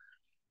that.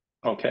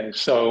 Okay,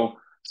 so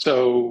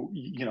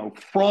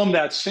from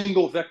that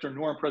single vector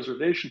norm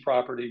preservation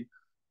property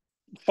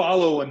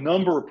follow a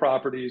number of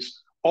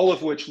properties, all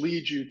of which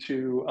lead you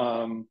to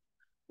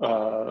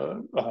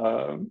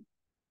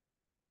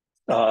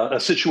a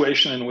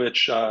situation in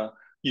which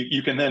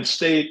you can then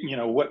state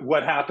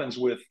what happens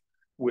with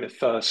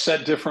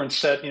set difference,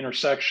 set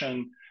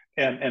intersection,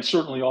 and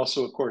certainly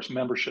also, of course,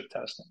 membership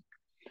testing.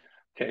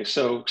 Okay,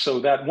 so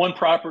that one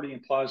property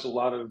implies a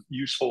lot of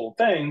useful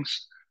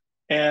things,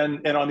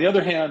 and on the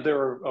other hand, there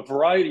are a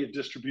variety of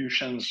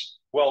distributions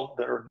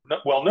that are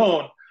well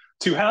known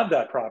to have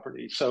that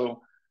property.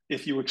 So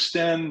if you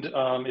extend,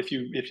 if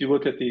you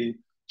look at the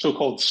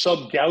so-called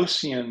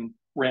sub-Gaussian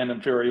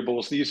random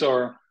variables, these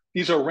are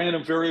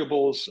random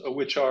variables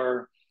which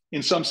are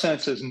in some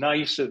sense as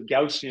nice as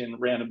Gaussian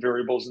random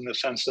variables, in the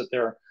sense that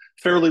they're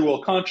fairly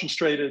well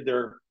concentrated,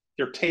 their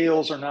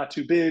tails are not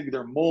too big,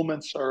 their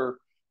moments are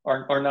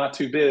not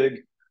too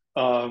big.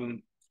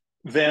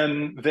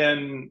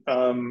 Then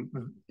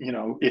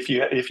if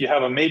you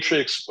have a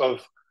matrix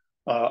of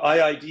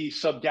IID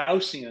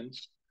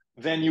sub-Gaussians,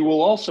 then you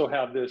will also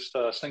have this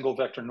single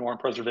vector norm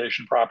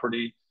preservation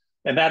property,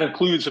 and that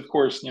includes, of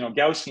course,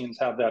 Gaussians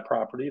have that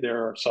property;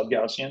 they're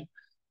sub-Gaussian,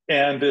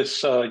 and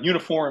this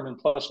uniform in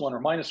 +1 or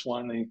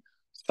 -1, the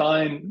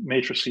sign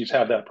matrices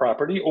have that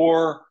property,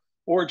 or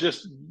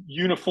just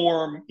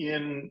uniform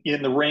in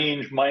the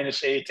range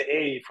 -a to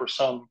a for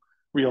some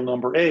real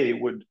number a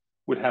would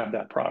have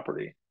that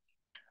property.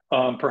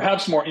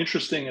 Perhaps more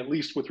interesting, at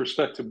least with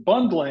respect to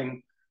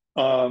bundling,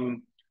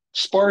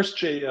 sparse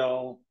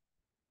JL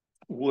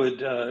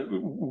would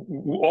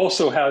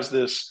also has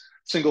this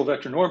single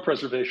vector norm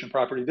preservation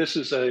property. This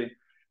is a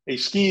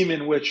scheme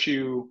in which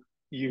you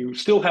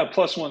still have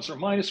 +1s or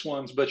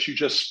 -1s, but you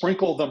just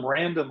sprinkle them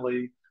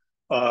randomly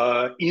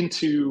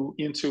into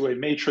a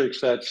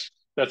matrix that's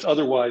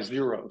otherwise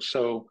zero.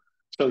 So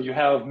you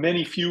have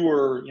many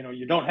fewer.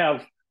 You don't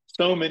have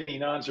so many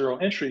non-zero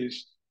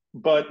entries,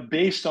 but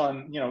based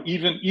on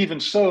even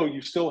so,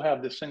 you still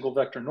have this single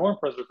vector norm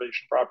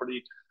preservation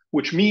property,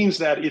 which means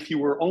that if you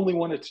were only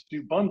wanted to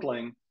do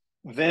bundling,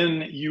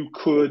 then you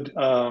could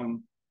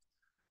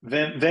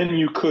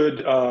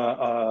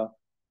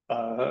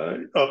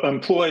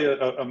employ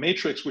a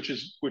matrix which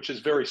is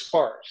very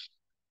sparse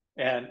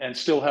and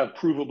still have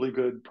provably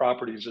good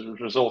properties as a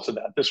result of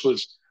that. This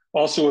was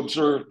also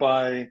observed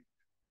by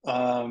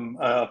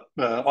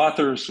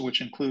authors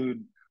which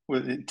include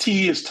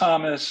T is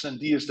Thomas and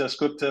D is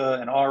Dasgupta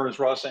and R is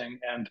Rosing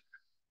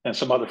and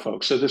some other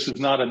folks. So this is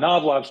not a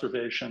novel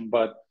observation,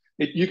 but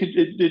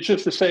it's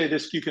just to say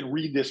this, you can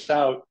read this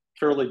out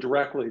fairly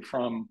directly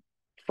from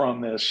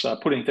this,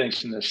 putting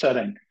things in this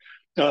setting.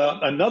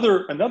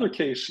 Another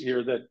case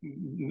here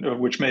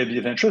which may be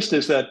of interest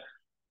is that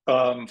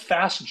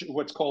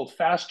what's called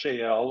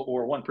FastJL,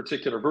 or one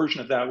particular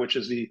version of that, which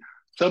is the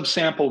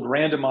subsampled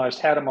randomized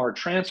Hadamard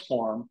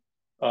transform,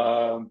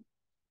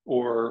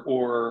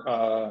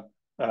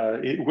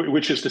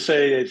 which is to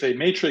say is a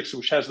matrix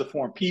which has the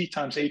form P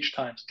times H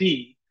times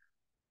D,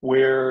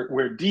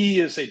 where D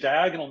is a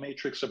diagonal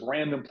matrix of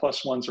random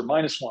 +1s or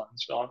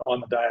 -1s on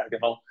the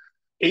diagonal.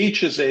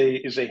 H is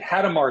a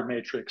Hadamard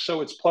matrix,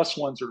 so it's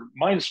 +1s or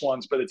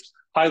 -1s, but it's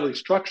highly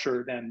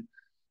structured, and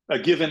a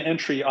given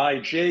entry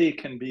ij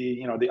can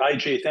be, the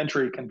ijth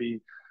entry can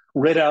be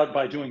read out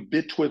by doing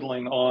bit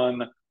twiddling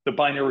on the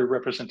binary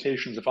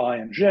representations of I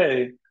and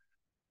j,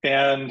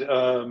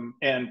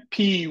 and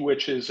P,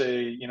 which is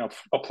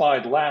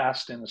applied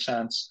last in a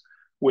sense,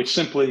 which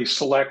simply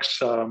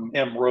selects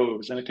m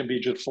rows, and it can be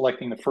just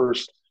selecting the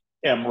first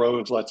m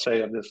rows, let's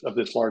say, of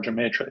this larger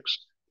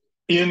matrix.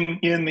 In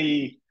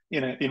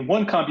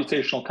one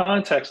computational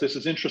context, this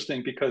is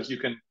interesting because you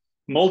can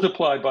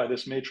multiply by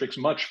this matrix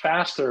much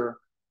faster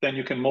then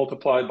you can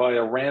multiply by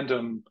a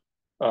random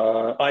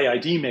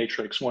IID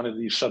matrix, one of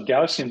these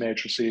sub-Gaussian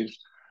matrices.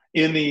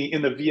 In the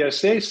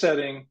VSA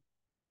setting,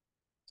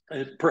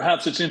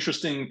 perhaps it's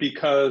interesting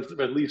because,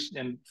 at least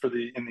in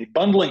the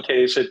bundling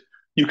case,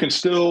 you can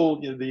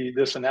still,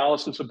 this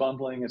analysis of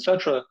bundling,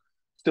 etc.,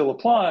 still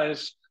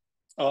applies.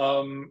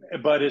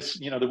 But it's,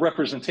 the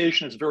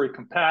representation is very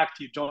compact.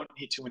 You don't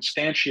need to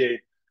instantiate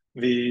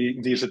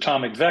these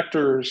atomic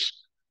vectors.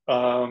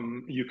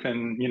 You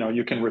can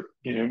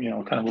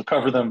kind of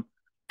recover them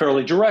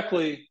fairly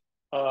directly,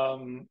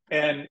 and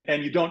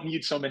you don't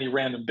need so many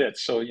random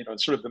bits. So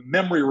sort of the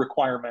memory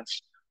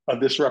requirements of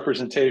this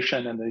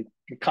representation and the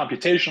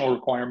computational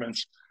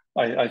requirements,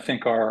 I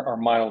think, are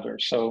milder.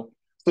 So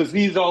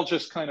these all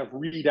just kind of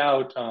read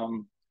out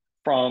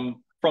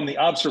from the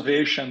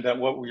observation that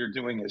what we are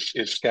doing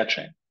is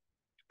sketching.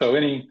 So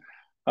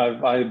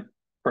I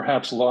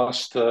perhaps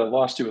lost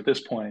you at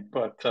this point,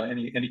 but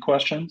any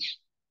questions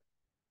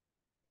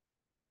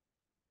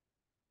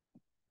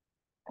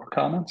or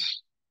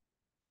comments?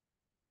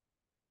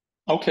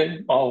 Okay,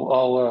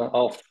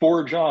 I'll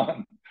forge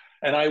on,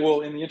 and I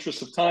will, in the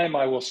interest of time,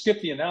 I will skip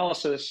the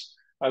analysis.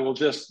 I will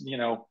just,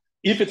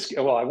 if it's,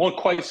 well, I won't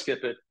quite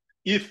skip it.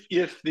 If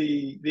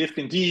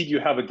indeed you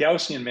have a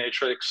Gaussian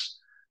matrix,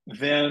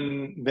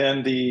 then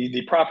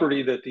the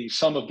property that the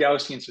sum of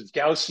Gaussians is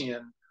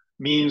Gaussian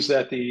means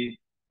that the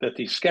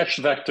sketch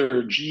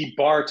vector G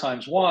bar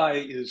times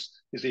Y is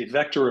a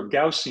vector of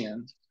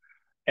Gaussians.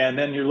 And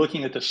then you're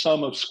looking at the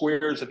sum of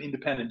squares of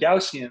independent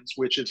Gaussians,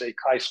 which is a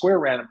chi-square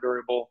random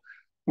variable,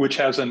 which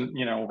has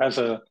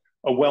a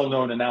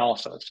well-known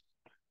analysis.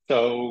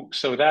 So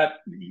that,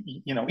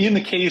 in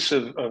the case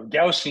of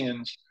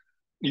Gaussians,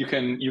 you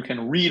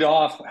can read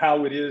off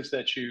how it is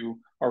that you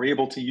are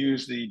able to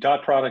use the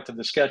dot product of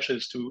the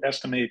sketches to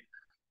estimate,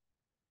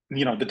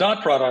 the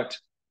dot product,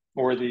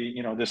 or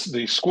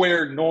the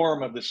squared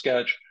norm of the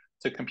sketch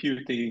to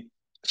compute the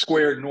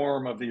squared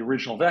norm of the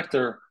original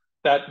vector.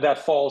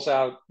 That falls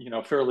out,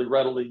 fairly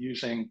readily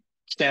using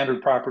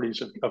standard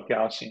properties of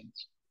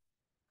Gaussians.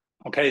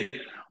 Okay,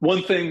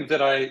 one thing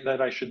that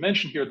I should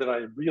mention here that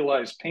I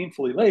realized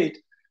painfully late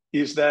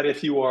is that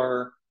if you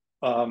are,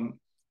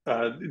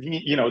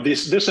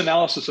 this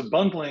analysis of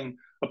bundling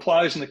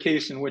applies in the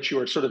case in which you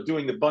are sort of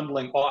doing the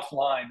bundling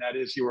offline. That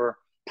is, you are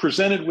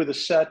presented with a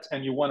set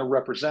and you want to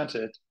represent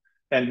it,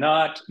 and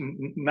not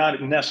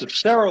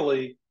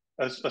necessarily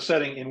a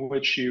setting in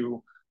which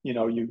you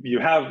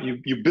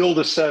build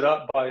a set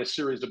up by a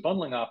series of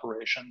bundling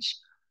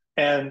operations,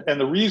 and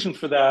the reason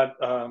for that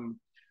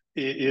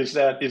is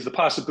the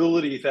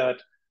possibility that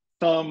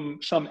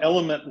some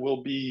element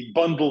will be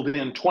bundled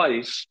in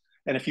twice,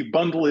 and if you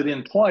bundle it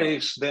in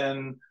twice,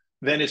 then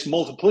its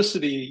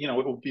multiplicity, it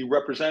will be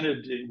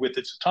represented with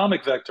its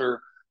atomic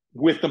vector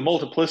with the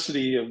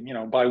multiplicity of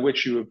by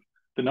which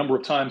the number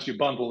of times you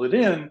bundle it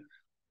in,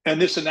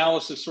 and this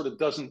analysis sort of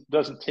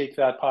doesn't take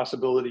that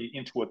possibility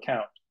into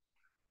account.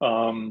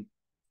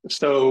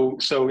 So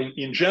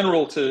in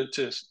general,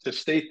 to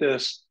state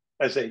this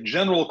as a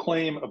general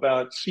claim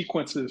about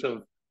sequences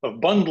of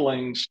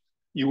bundlings,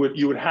 you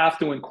would have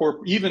to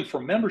incorporate, even for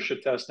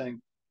membership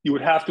testing, you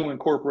would have to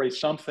incorporate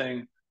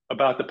something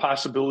about the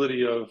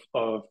possibility of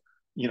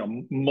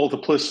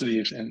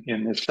multiplicities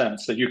in this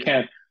sense, that you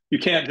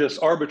can't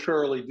just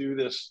arbitrarily do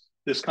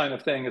this kind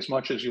of thing as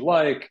much as you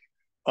like,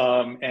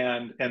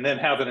 and then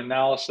have an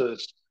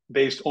analysis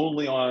based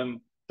only on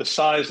the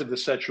size of the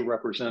set you're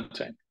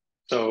representing.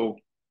 So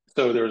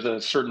there's a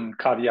certain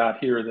caveat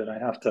here that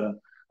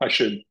I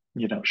should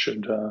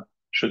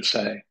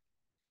say.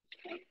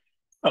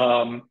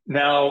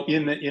 Now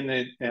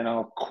and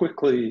I'll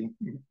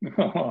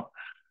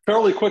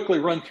fairly quickly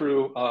run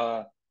through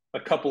a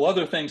couple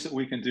other things that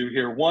we can do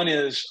here. One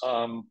is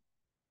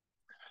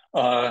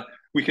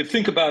we could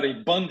think about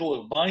a bundle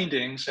of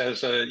bindings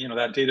as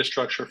that data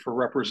structure for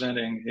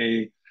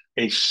representing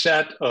a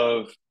set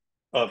of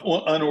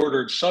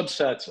unordered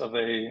subsets of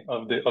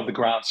the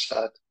ground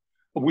set.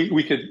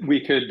 We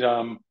could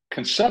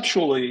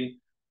conceptually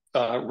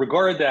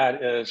regard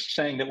that as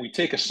saying that we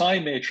take a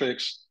sign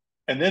matrix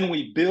and then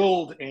we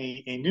build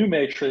a new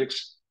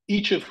matrix,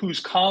 each of whose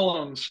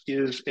columns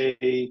is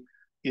a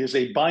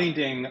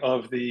binding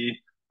of a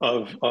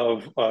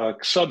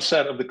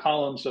subset of the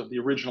columns of the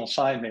original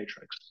sign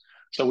matrix.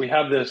 So we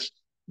have this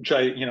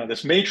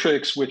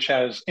matrix which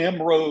has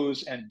m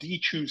rows and d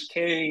choose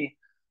k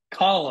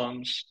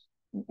columns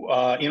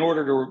in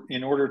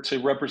order to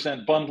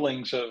represent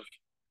bundlings of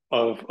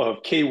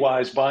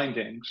k-wise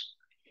bindings.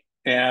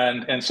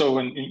 And so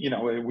when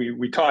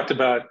we talked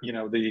about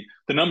the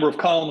number of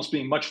columns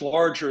being much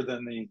larger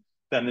than the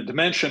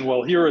dimension.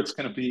 Well, here it's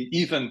going to be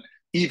even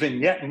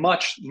yet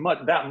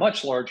that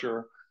much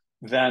larger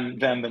than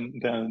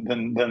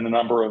the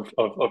number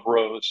of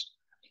rows.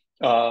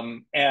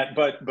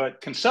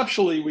 But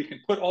conceptually, we can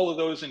put all of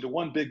those into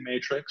one big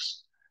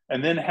matrix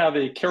and then have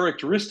a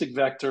characteristic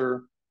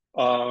vector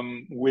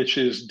which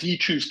is d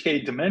choose k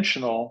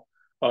dimensional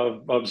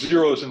of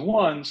zeros and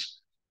ones.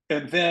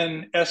 And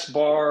then S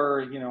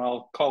bar,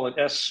 I'll call it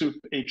S sup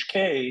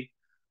HK,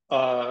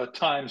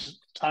 times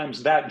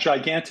that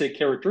gigantic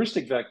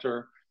characteristic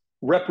vector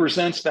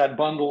represents that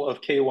bundle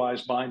of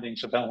k-wise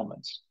bindings of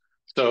elements.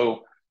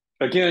 So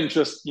again,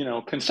 just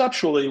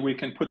conceptually, we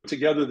can put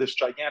together this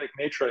gigantic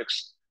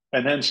matrix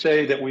and then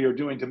say that we are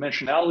doing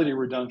dimensionality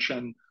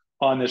reduction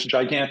on this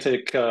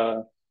gigantic,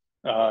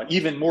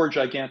 even more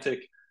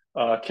gigantic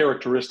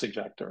characteristic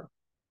vector.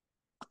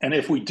 And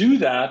if we do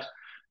that,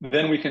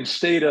 then we can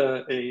state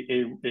a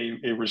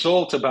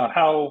result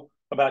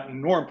about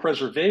norm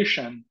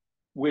preservation,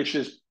 which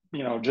is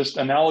just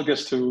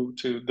analogous to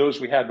those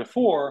we had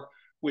before,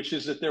 which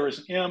is that there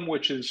is m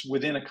which is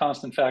within a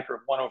constant factor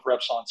of 1 over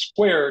epsilon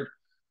squared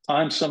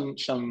times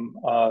some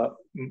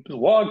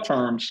log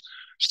terms,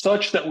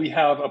 such that we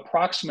have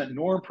approximate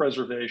norm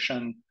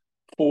preservation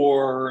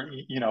for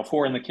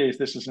in the case,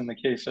 this is in the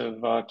case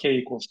of k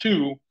equals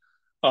 2,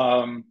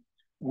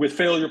 with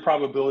failure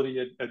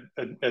probability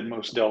at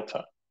most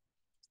delta.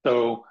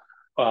 So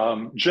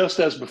just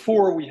as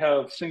before, we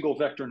have single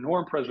vector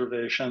norm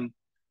preservation,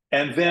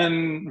 and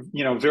then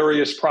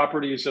various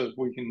properties of,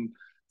 we can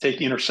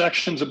take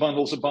intersections of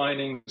bundles of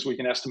bindings, we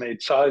can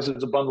estimate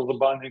sizes of bundles of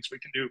bindings, we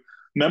can do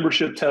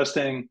membership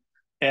testing,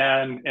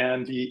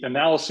 and the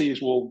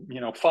analyses will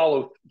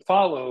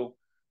follow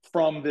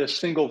from this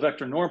single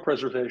vector norm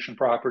preservation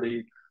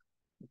property,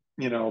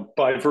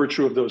 by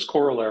virtue of those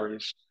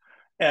corollaries.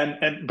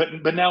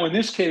 But now in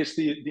this case,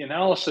 the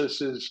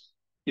analysis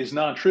is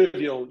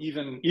non-trivial.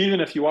 Even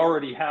if you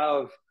already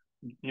have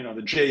the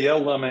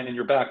JL lemma in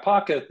your back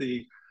pocket,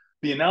 the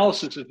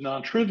analysis is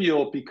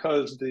non-trivial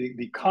because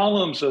the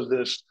columns of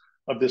this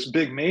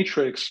big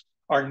matrix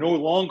are no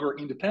longer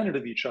independent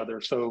of each other.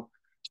 So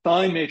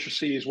sign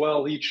matrices,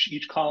 well,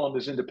 each column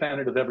is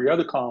independent of every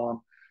other column.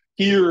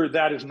 Here,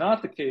 that is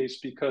not the case,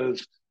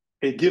 because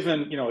a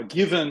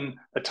given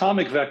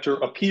atomic vector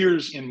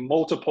appears in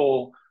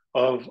multiple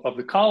of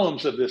the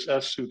columns of this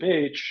S sup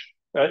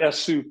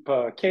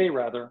K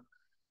rather,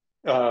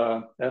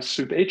 S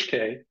sup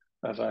HK,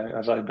 as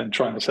I've been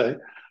trying to say.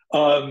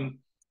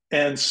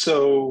 And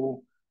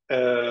so,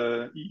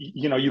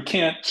 you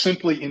can't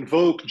simply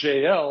invoke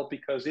JL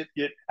because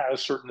it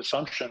has certain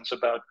assumptions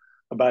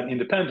about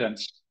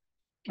independence.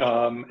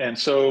 And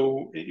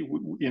so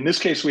in this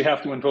case, we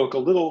have to invoke a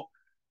little,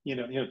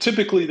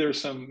 typically there's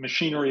some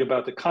machinery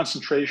about the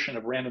concentration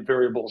of random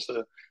variables,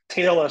 the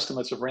tail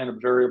estimates of random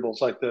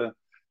variables, like the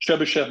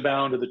Chebyshev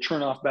bound or the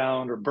Chernoff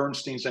bound or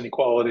Bernstein's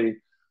inequality.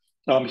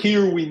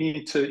 Here we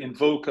need to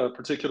invoke a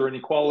particular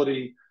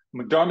inequality,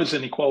 McDermott's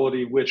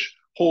inequality, which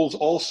holds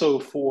also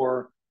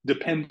for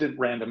dependent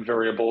random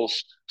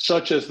variables,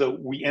 such as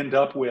that we end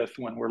up with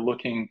when we're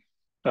looking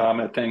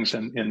at things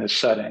in this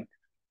setting.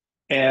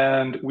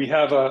 And we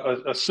have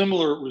a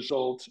similar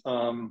result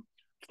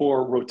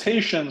for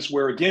rotations,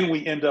 where again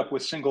we end up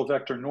with single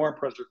vector norm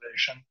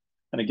preservation.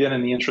 And again,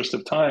 in the interest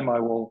of time, I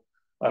will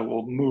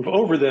move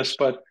over this,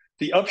 but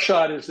the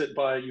upshot is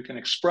that you can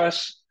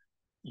express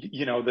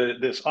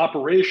this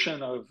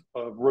operation of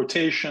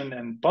rotation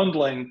and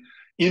bundling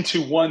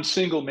into one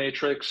single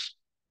matrix,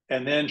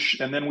 and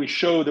then we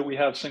show that we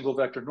have single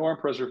vector norm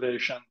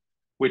preservation,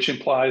 which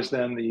implies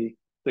then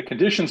the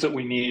conditions that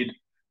we need.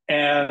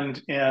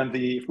 And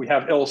if we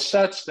have L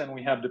sets, then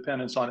we have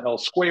dependence on L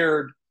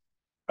squared.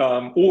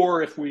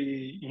 Or if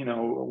we,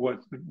 what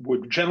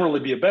would generally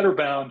be a better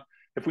bound,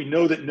 if we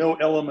know that no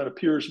element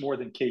appears more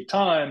than k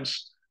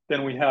times,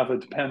 then we have a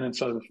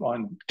dependence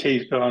on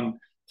k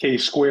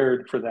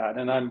squared for that.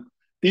 And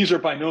these are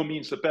by no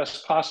means the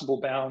best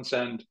possible bounds,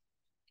 and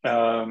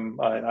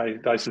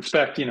I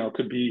suspect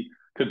could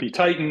be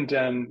tightened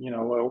and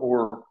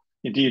or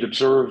indeed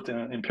observed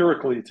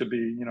empirically to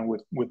be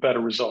with better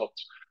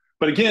results.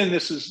 But again,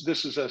 this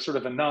is a sort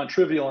of a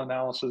non-trivial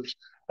analysis,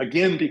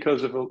 again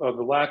because of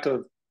the lack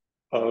of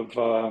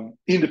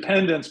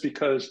independence,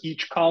 because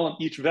each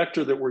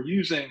vector that we're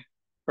using,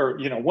 or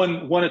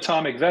one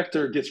atomic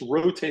vector gets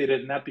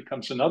rotated and that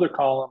becomes another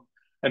column,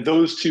 and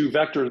those two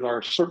vectors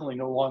are certainly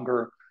no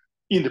longer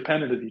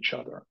independent of each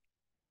other.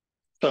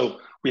 So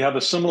we have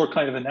a similar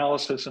kind of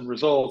analysis and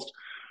results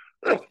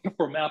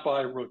for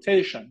MapI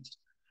rotations.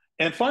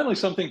 And finally,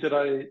 something that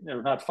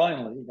not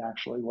finally,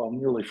 actually, well,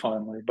 nearly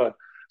finally, but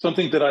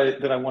something that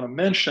I want to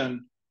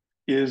mention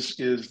is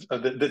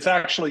that's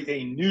actually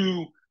a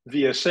new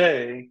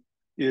VSA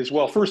is,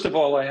 well, first of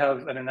all, I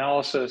have an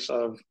analysis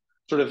of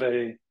sort of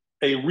a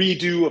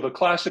redo of a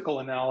classical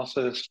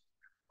analysis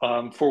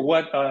for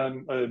what I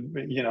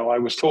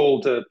was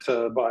told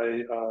that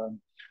by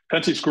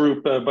Pensick's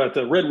group, but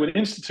the Redwood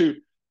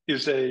Institute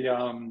is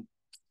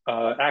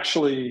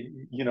actually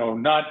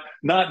not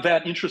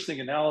that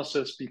interesting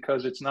analysis,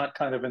 because it's not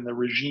kind of in the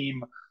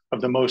regime of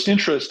the most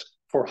interest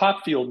for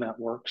Hopfield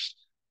networks.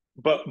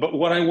 But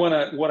what I want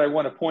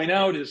to point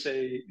out is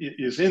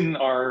in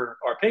our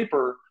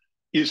paper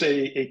is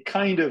a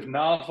kind of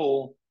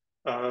novel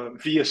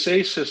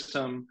VSA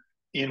system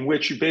in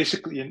which you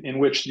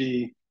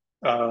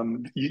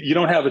you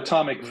don't have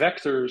atomic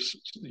vectors,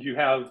 you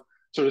have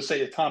sort of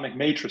say atomic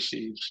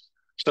matrices.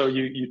 So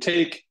you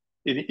take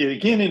it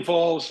again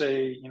involves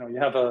you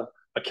have a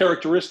a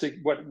characteristic,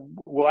 what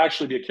will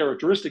actually be a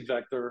characteristic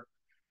vector.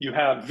 You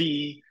have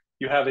V,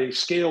 you have a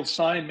scaled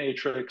sign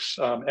matrix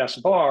S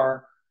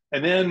bar,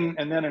 and then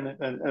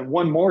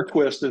one more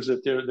twist is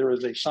that there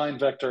is a sign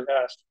vector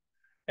S,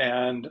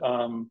 and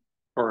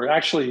or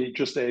actually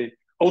just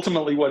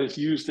ultimately what is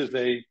used is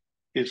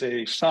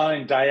a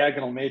sign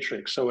diagonal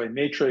matrix. So a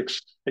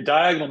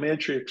diagonal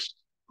matrix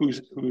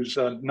whose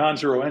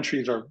non-zero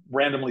entries are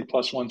randomly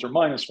 +1s or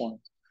 -1s.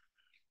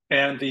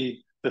 And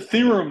the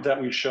theorem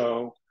that we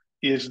show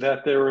is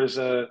that there is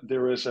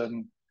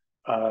an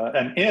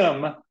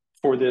M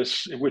for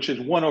this, which is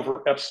 1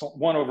 over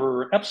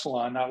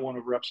epsilon, not 1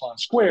 over epsilon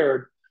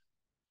squared,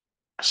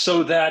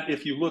 so that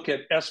if you look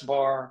at S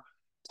bar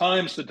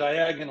times the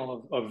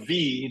diagonal of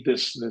V,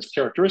 this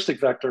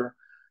characteristic vector,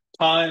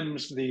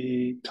 times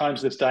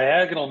this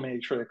diagonal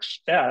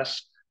matrix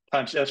S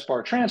times S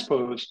bar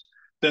transpose,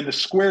 then the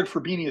squared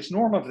Frobenius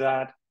norm of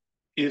that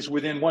is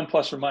within 1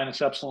 plus or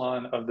minus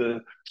epsilon of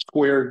the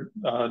squared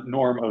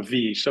norm of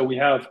V. So we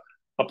have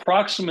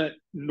approximate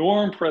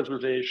norm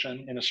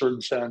preservation in a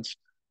certain sense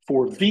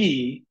for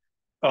V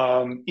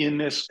in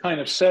this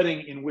kind of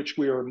setting in which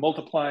we are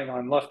multiplying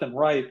on left and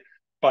right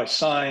by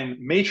sign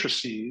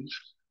matrices.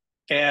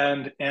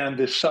 And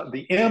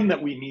the M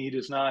that we need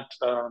is not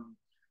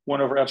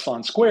 1 over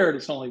epsilon squared,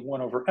 it's only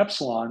 1 over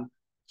epsilon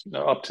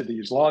up to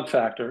these log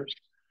factors.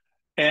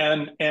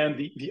 And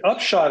the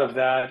upshot of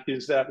that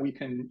is that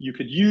you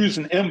could use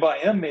an M by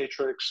M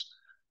matrix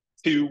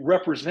to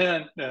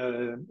represent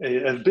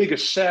as big a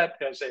set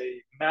as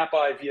a map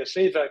I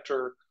VSA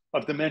vector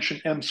of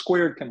dimension M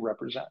squared can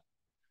represent.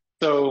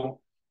 So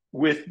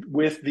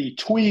with the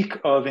tweak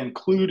of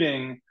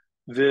including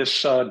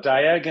this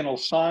diagonal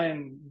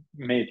sign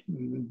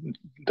matrix,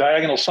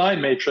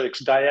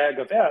 diag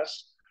of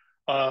S,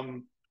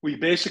 we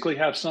basically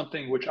have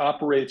something which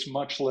operates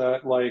much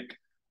like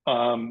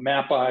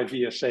map I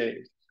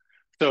VSAs.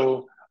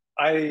 So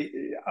I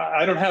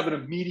don't have an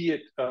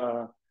immediate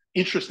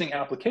interesting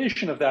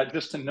application of that,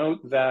 just to note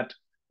that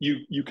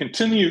you could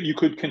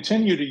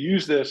continue to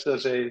use this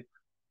as a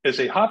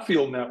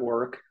Hopfield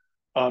network.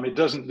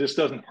 This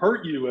doesn't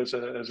hurt you as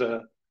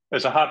a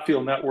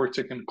Hopfield network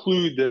to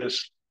conclude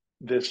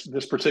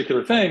this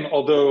particular thing,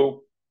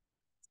 although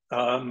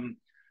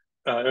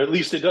at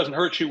least it doesn't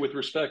hurt you with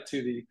respect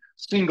to the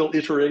single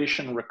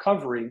iteration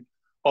recovery.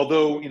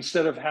 Although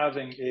instead of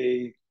having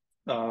a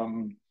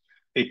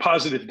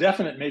positive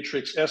definite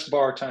matrix S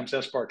bar times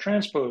S bar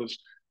transpose,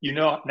 you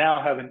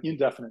now have an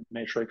indefinite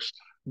matrix,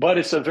 but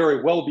it's a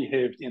very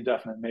well-behaved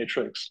indefinite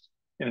matrix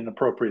in an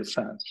appropriate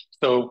sense.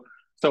 So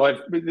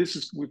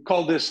we've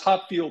called this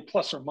Hopfield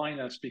plus or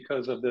minus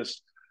because of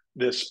this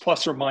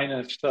plus or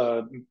minus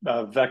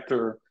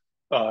vector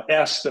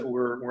S that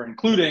we're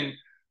including,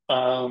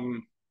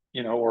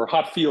 or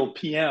Hopfield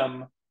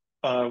PM,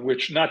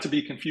 which not to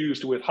be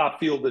confused with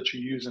Hopfield that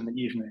you use in the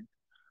evening.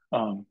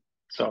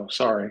 So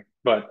sorry,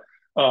 but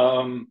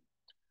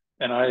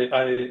and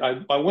I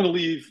want to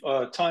leave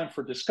time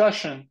for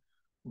discussion,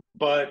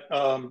 but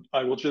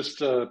I will just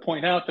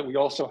point out that we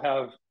also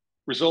have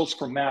results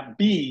for map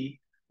B,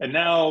 and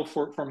now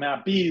for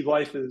map B,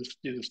 life is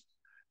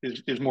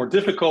more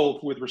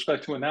difficult with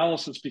respect to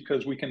analysis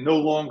because we can no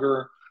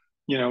longer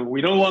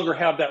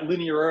have that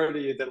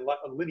linearity that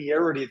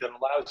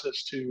allows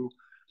us to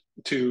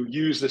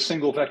use the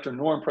single vector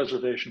norm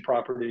preservation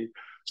property.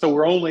 So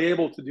we're only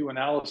able to do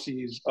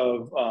analyses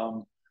of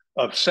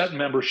set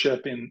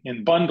membership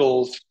in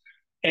bundles,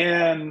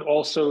 and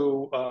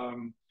also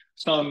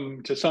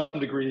to some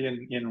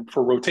degree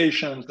for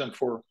rotations and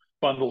for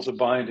bundles of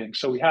binding.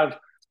 So we have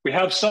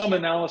some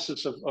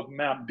analysis of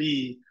map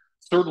B,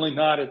 certainly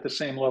not at the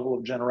same level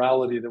of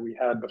generality that we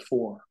had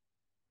before.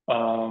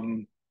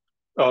 And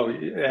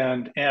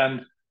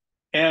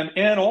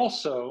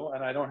also,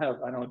 and I don't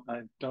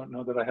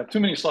know that I have too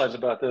many slides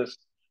about this.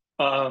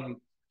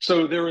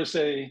 So there is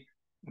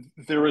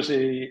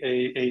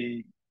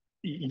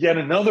yet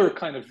another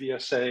kind of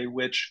VSA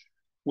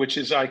which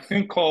is, I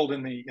think, called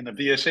in the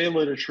VSA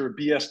literature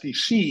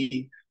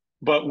BSDC,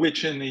 but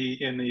which in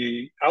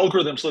the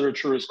algorithms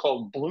literature is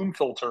called Bloom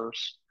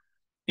filters,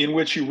 in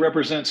which you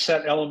represent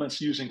set elements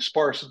using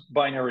sparse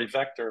binary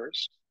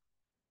vectors.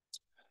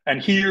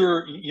 And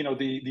here,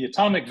 the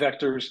atomic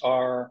vectors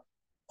are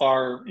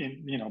are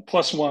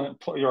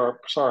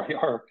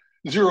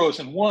zeros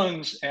and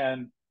ones,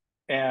 and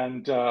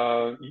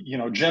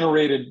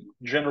generated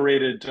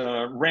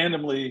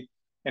randomly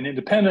and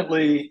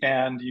independently,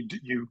 and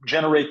you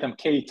generate them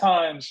k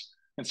times,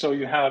 and so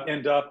you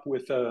end up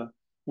with a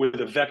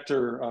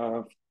vector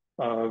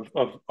of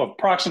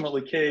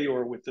approximately k,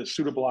 or with the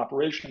suitable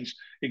operations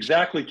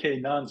exactly k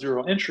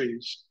non-zero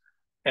entries.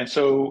 And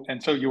so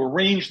you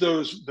arrange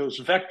those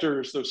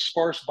vectors, those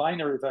sparse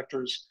binary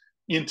vectors,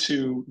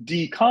 into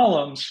D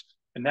columns,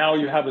 and now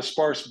you have a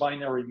sparse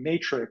binary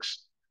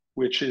matrix,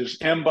 which is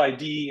M by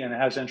D, and it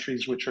has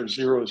entries which are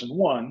zeros and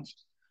ones.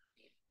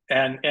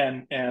 And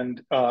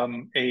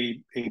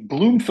a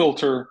Bloom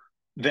filter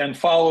then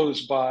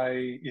follows by,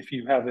 if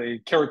you have a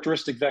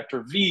characteristic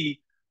vector V,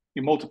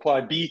 you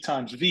multiply B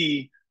times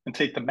V and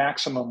take the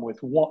maximum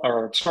with one,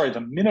 or sorry,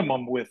 the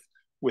minimum with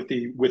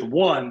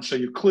one. So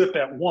you clip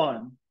at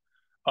one,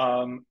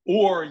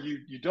 or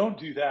you don't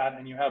do that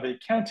and you have a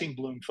counting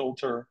Bloom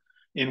filter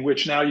in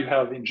which now you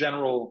have in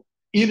general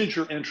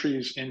integer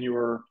entries in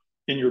your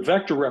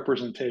vector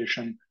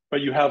representation,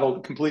 but you have a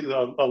completely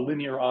a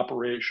linear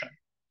operation.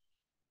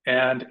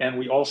 And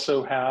we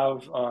also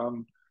have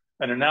an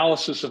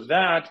analysis of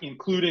that,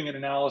 including an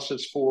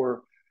analysis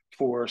for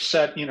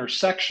set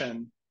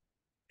intersection,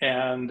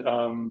 and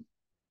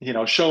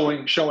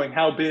showing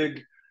how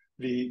big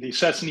the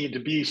sets need to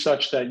be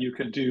such that you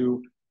can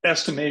do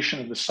estimation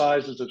of the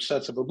sizes of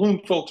sets of a Bloom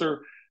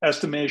filter,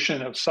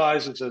 estimation of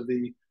sizes of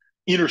the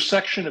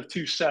intersection of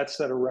two sets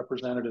that are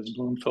represented as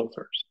Bloom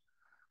filters.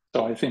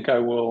 So I think I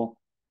will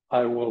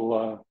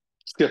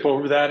skip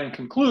over that and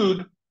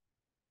conclude.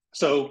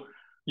 So,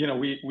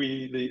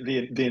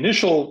 the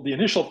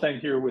initial thing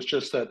here was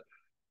just that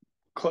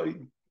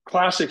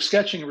classic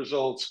sketching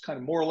results kind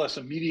of more or less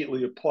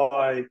immediately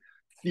apply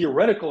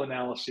theoretical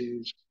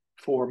analyses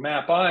for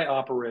MapI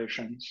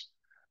operations,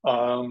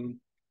 and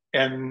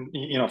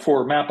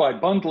for MapI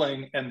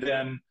bundling, and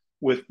then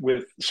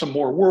with some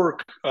more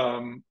work,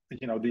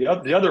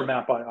 the other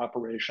MapI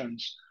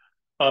operations,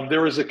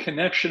 there is a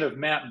connection of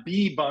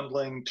MapB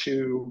bundling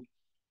to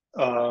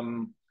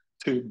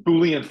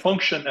Boolean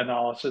function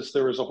analysis.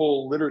 There is a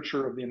whole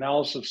literature of the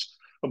analysis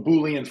of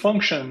Boolean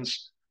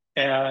functions,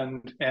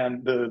 and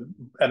the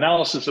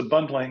analysis of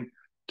bundling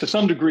to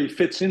some degree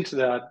fits into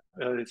that.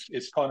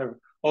 It's kind of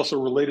also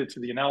related to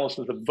the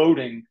analysis of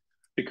voting,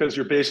 because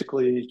you're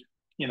basically,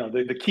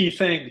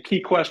 the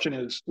key question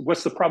is,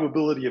 what's the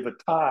probability of a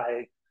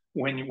tie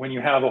when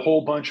you have a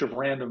whole bunch of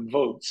random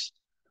votes?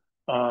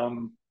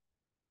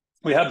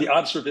 We have the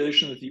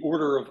observation that the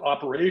order of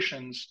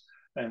operations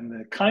and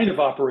the kind of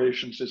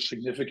operations is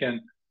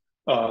significant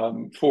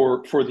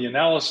for the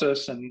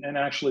analysis, and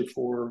actually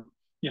for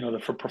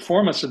for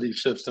performance of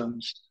these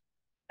systems.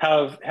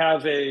 Have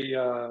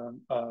a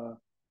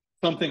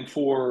something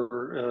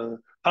for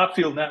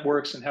Hopfield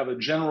networks, and have a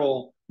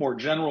more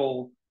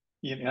general,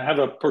 have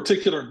a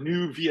particular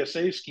new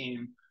VSA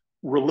scheme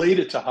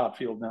related to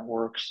Hopfield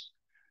networks.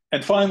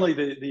 And finally,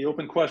 the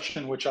open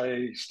question, which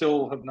I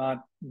still have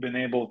not been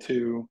able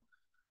to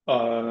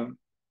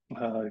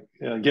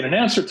get an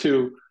answer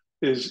to,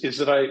 is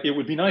that it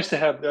would be nice to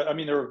have. I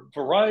mean, there are a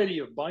variety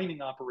of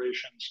binding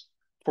operations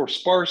for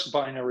sparse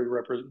binary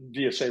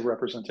VSA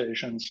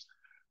representations,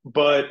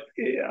 but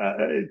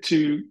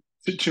to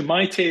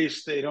my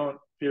taste,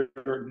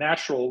 they're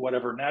natural,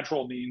 whatever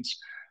natural means,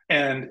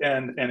 and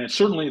it's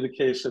certainly the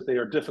case that they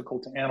are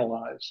difficult to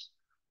analyze.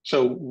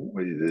 So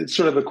it's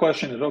sort of the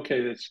question is,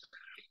 okay, it's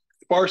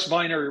sparse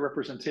binary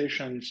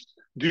representations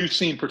do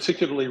seem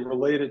particularly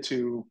related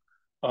to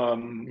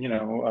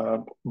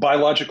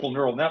biological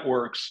neural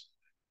networks.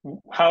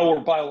 How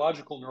are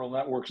biological neural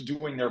networks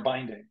doing their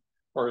binding?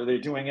 Or are they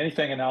doing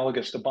anything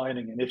analogous to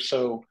binding? And if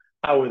so,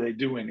 how are they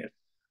doing it?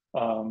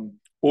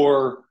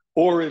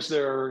 Or is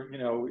there,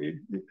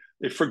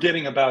 if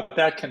forgetting about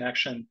that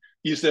connection,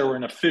 is there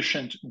an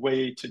efficient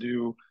way to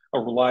do a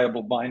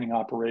reliable binding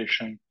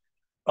operation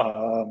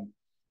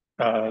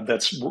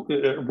that's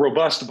a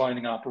robust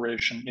binding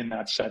operation in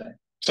that setting?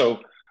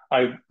 So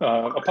I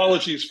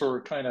apologies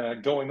for kind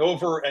of going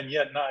over and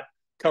yet not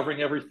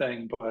covering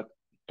everything,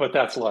 but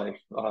that's life.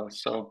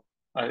 So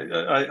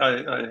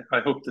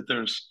I hope that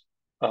there's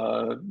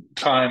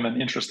time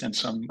and interest in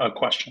some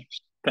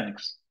questions.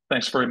 Thanks.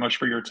 Thanks very much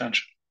for your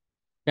attention.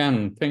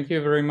 Ken, thank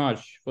you very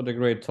much for the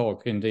great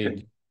talk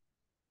indeed.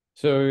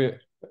 So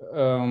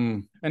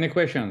any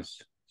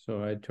questions?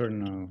 So I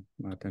turn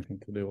my attention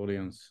to the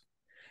audience.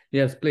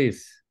 Yes,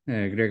 please,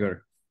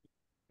 Gregor.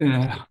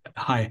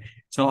 Hi.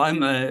 So I'm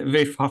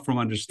very far from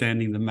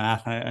understanding the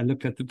math. I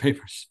looked at the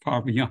papers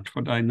far beyond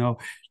what I know.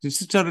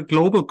 This is sort of a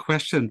global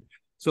question.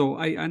 So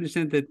I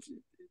understand that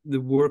the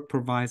work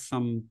provides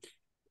some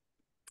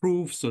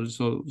proofs,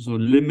 so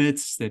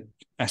limits that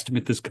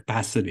estimate this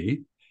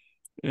capacity.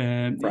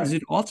 Right. Is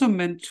it also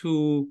meant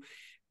to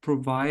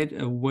provide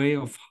a way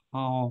of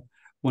how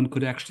one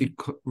could actually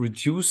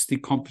reduce the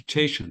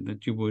computation,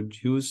 that you would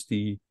use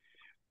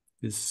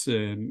this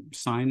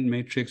sign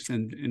matrix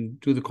and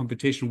do the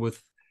computation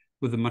with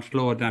a much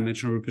lower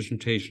dimensional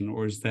representation,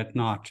 or is that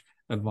not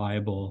a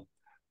viable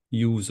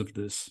use of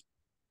this?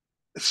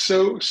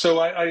 So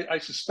I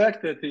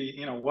suspect that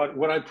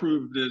what I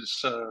proved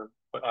is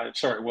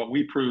what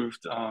we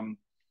proved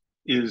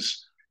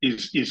is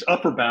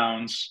upper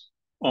bounds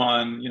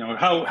on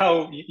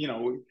how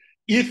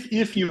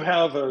if you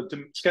have a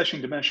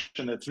sketching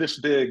dimension that's this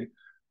big,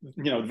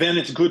 then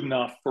it's good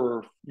enough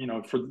for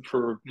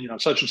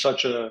such and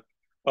such a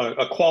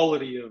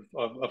quality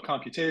of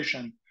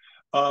computation.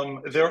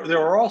 There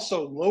are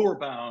also lower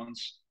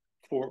bounds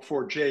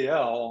for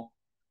JL,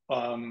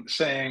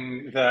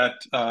 saying that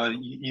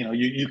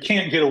you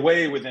can't get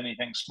away with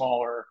anything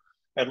smaller,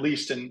 at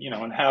least and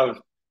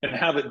have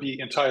it be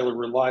entirely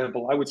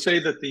reliable. I would say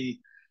that the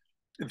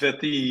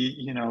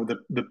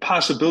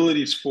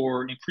possibilities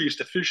for increased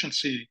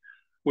efficiency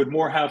would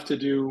more have to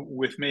do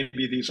with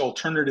maybe these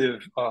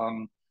alternative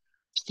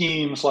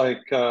schemes like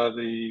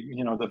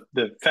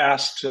the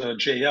fast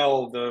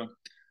JL, the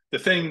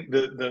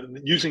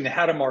using the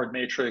Hadamard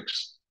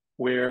matrix,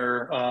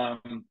 where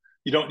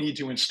you don't need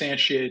to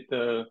instantiate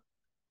the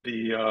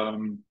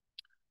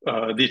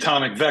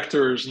atomic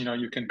vectors.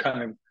 You can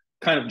kind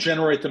of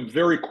generate them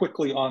very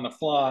quickly on the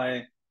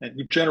fly, and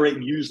you generate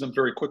and use them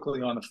very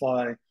quickly on the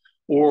fly.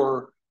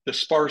 Or the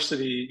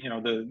sparsity,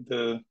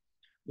 the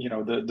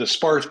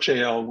sparse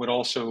JL would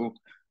also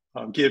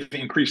give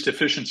increased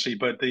efficiency.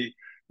 But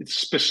it's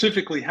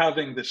specifically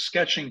having the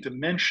sketching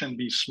dimension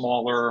be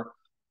smaller.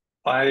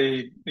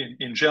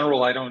 In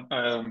general, I don't,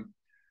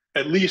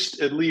 at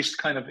least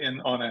kind of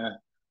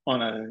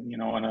on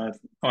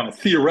a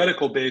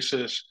theoretical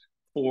basis,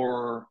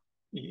 or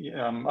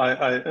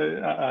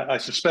I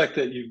suspect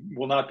that you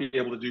will not be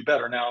able to do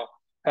better. Now,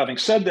 having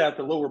said that,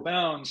 the lower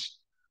bounds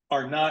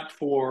are not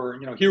for,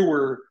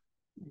 here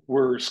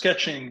we're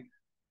sketching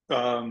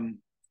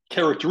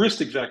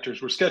characteristic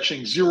vectors. We're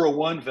sketching 0,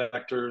 1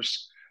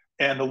 vectors,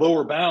 and the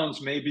lower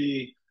bounds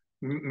maybe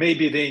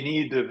they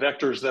need the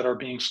vectors that are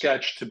being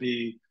sketched to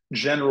be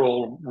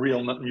general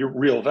real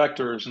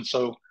vectors. And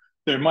so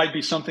there might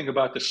be something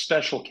about the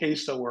special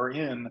case that we're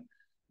in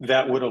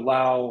that would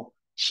allow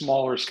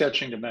smaller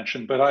sketching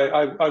dimension. But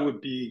I would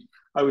be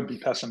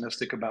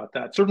pessimistic about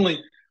that. Certainly,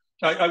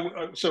 I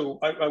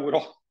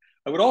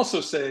would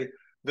also say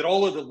that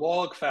all of the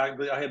log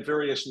fact, I had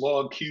various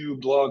log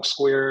cubed, log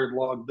squared,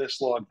 log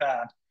this, log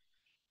that.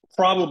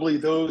 Probably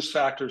those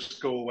factors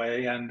go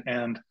away,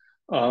 and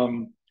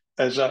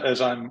as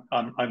I'm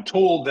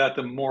told that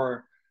the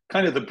more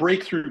kind of the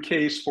breakthrough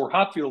case for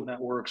Hopfield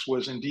networks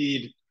was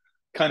indeed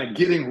kind of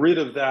getting rid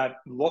of the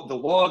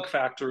log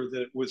factor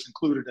that was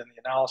included in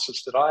the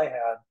analysis that I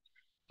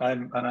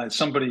had.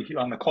 Somebody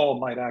on the call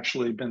might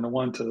actually have been the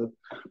one to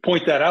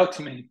point that out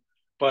to me.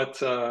 But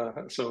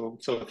so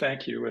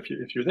thank you if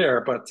you're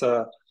there. But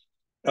the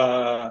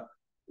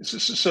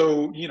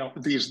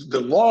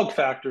log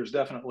factors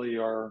definitely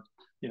are,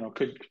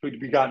 could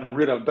be gotten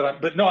rid of.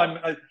 But no,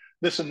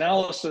 this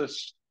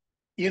analysis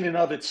in and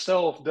of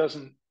itself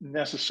doesn't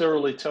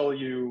necessarily tell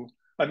you.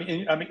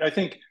 I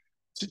think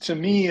to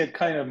me it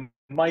kind of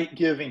might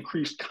give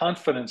increased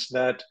confidence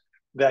that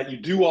you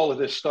do all of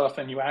this stuff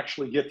and you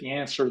actually get the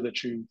answer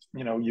that you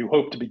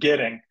hope to be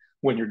getting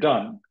when you're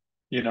done.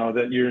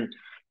 That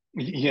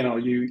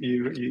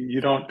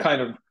you don't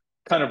kind of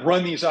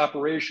run these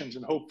operations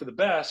and hope for the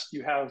best.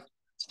 You have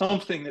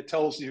something that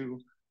tells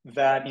you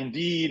that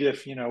indeed,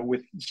 if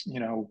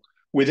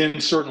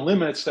within certain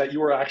limits, that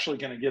you are actually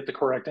going to get the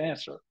correct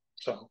answer.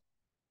 So.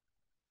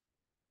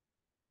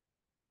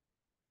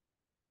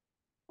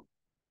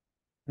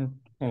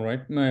 All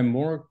right.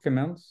 More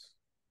comments?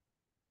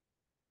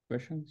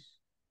 Questions?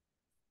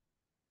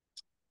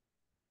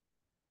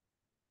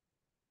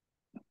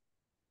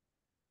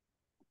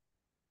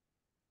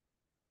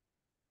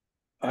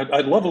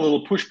 I'd love a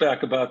little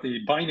pushback about the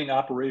binding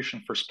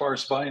operation for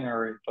sparse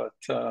binary, but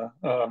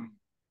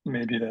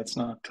maybe that's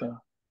not.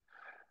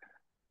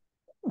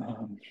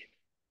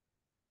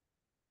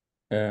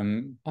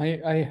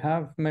 I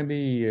have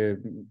maybe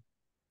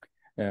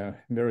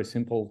very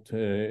simple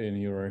in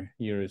your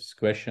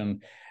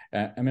question.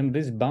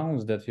 These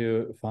bounds that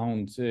you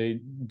found,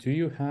 do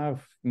you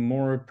have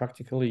more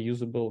practically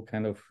usable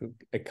kind of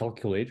a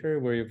calculator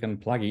where you can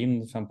plug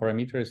in some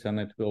parameters and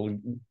it will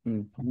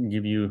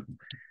give you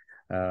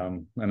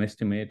an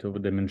estimate of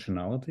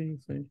dimensionality?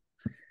 Say?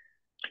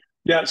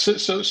 Yeah,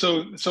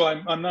 so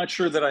I'm not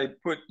sure that I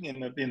put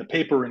in the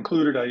paper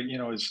included.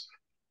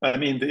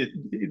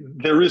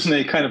 There isn't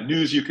a kind of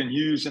news you can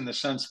use in the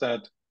sense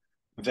that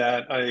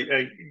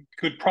I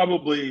could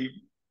probably,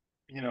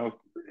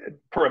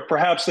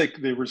 perhaps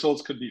the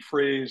results could be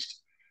phrased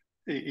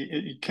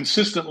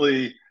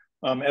consistently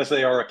as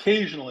they are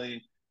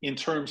occasionally in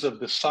terms of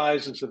the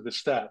sizes of the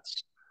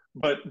stats.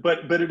 But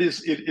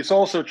it's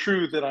also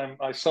true that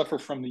I suffer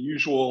from the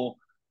usual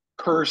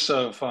curse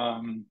of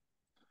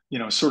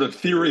sort of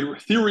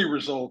theory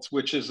results,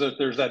 which is that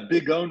there's that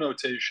big O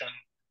notation,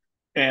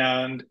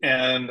 and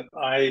I'm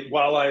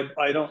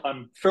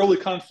fairly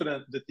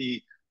confident that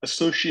the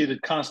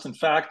associated constant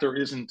factor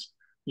isn't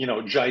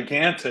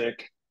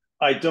gigantic.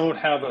 I don't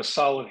have a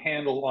solid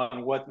handle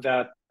on what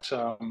that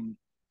on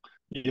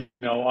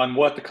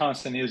what the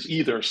constant is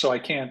either. So I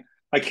can't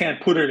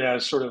put it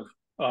as sort of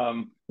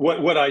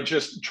what I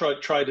just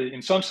try to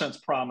in some sense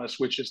promise,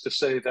 which is to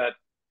say that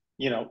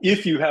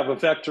if you have a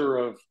vector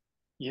of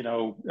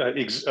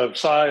of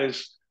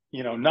size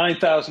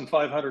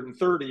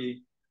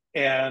 9,530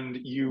 and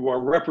you are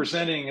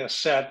representing a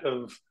set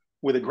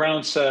with a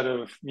ground set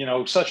of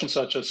such and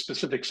such a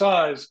specific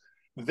size,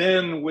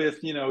 then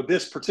with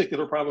this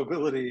particular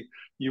probability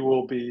you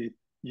will be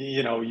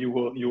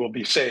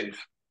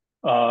safe.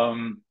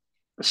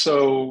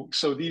 So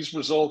these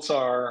results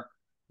are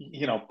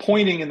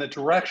pointing in the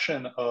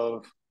direction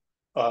of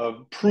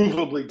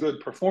provably good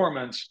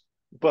performance,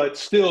 but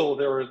still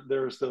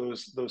there's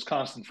those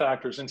constant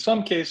factors. In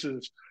some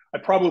cases I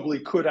probably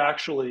could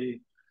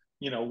actually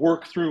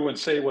work through and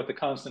say what the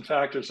constant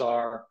factors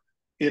are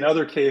In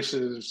other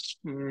cases,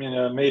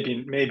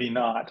 maybe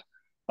not.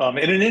 And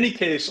in any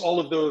case, all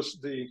of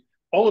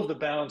the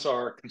bounds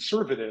are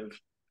conservative,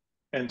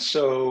 and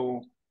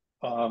so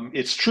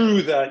it's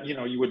true that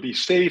you would be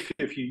safe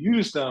if you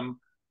use them,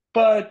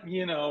 but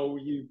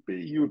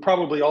you would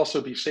probably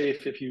also be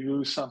safe if you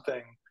use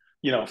something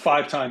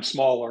 5 times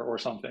smaller or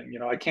something.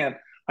 I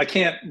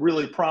can't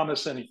really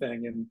promise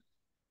anything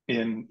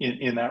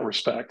in that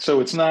respect. So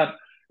it's not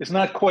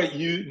quite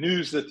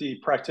news that the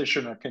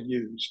practitioner can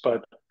use,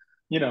 but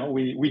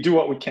we do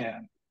what we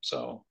can.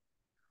 So.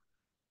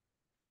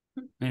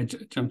 May I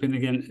jump in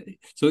again?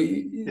 So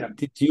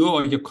did you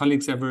or your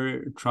colleagues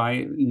ever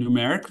try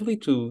numerically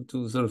to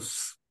sort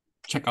of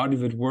check out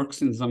if it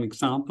works in some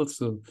examples?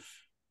 So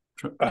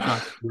I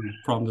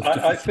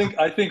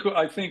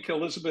think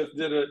Elizabeth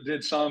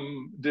did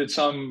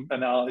some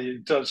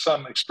analysis, does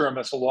some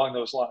experiments along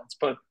those lines,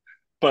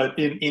 but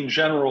in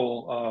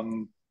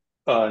general,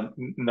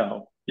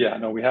 no,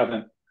 we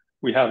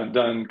haven't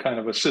done kind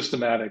of a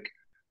systematic.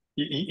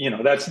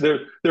 That's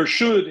there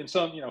should, in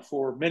some,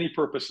 for many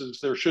purposes,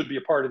 there should be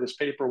a part of this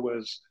paper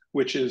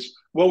which is,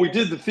 well, we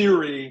did the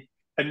theory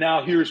and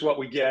now here's what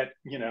we get,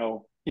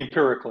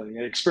 empirically,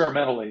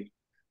 experimentally,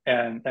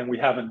 and we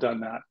haven't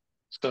done that.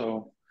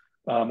 So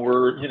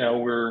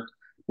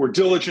we're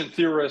diligent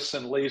theorists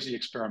and lazy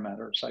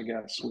experimenters, I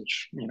guess,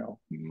 which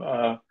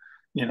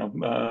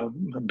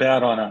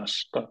bad on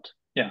us, but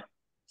yeah.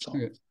 So.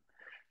 Okay.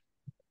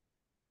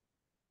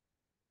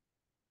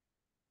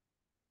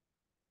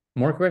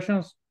 More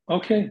questions?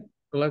 Okay.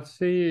 Let's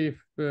see if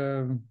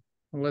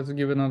let's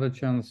give another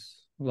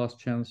chance, last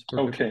chance for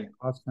okay.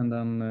 Us, and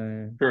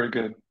then very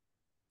good.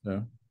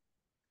 Yeah,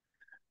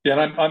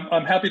 and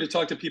I'm happy to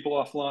talk to people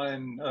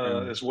offline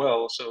as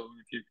well. So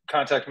if you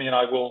contact me, and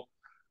I will,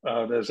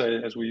 as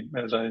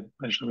I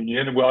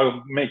mentioned,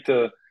 I'll make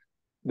the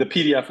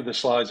PDF of the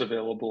slides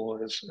available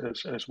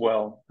as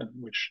well,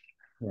 which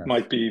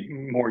might be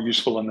more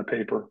useful in the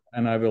paper.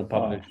 And I will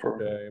publish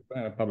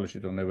publish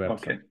it on the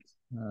website. Okay.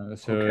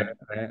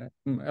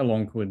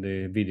 Along with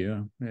the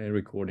video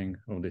recording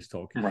of this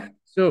talk. Right.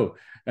 So,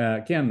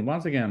 Ken,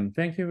 once again,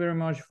 thank you very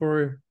much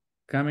for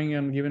coming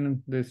and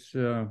giving this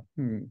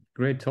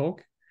great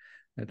talk.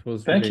 It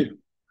was really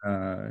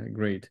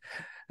great.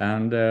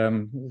 And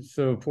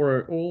so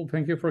for all,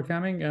 thank you for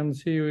coming, and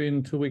see you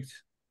in 2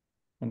 weeks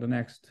on the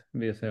next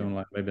VSA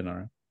Online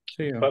webinar.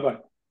 See you. Bye-bye.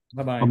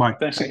 Bye-bye. Bye-bye.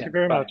 Thanks again. Thank you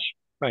very Bye. much.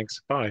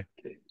 Thanks. Bye.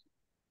 Okay.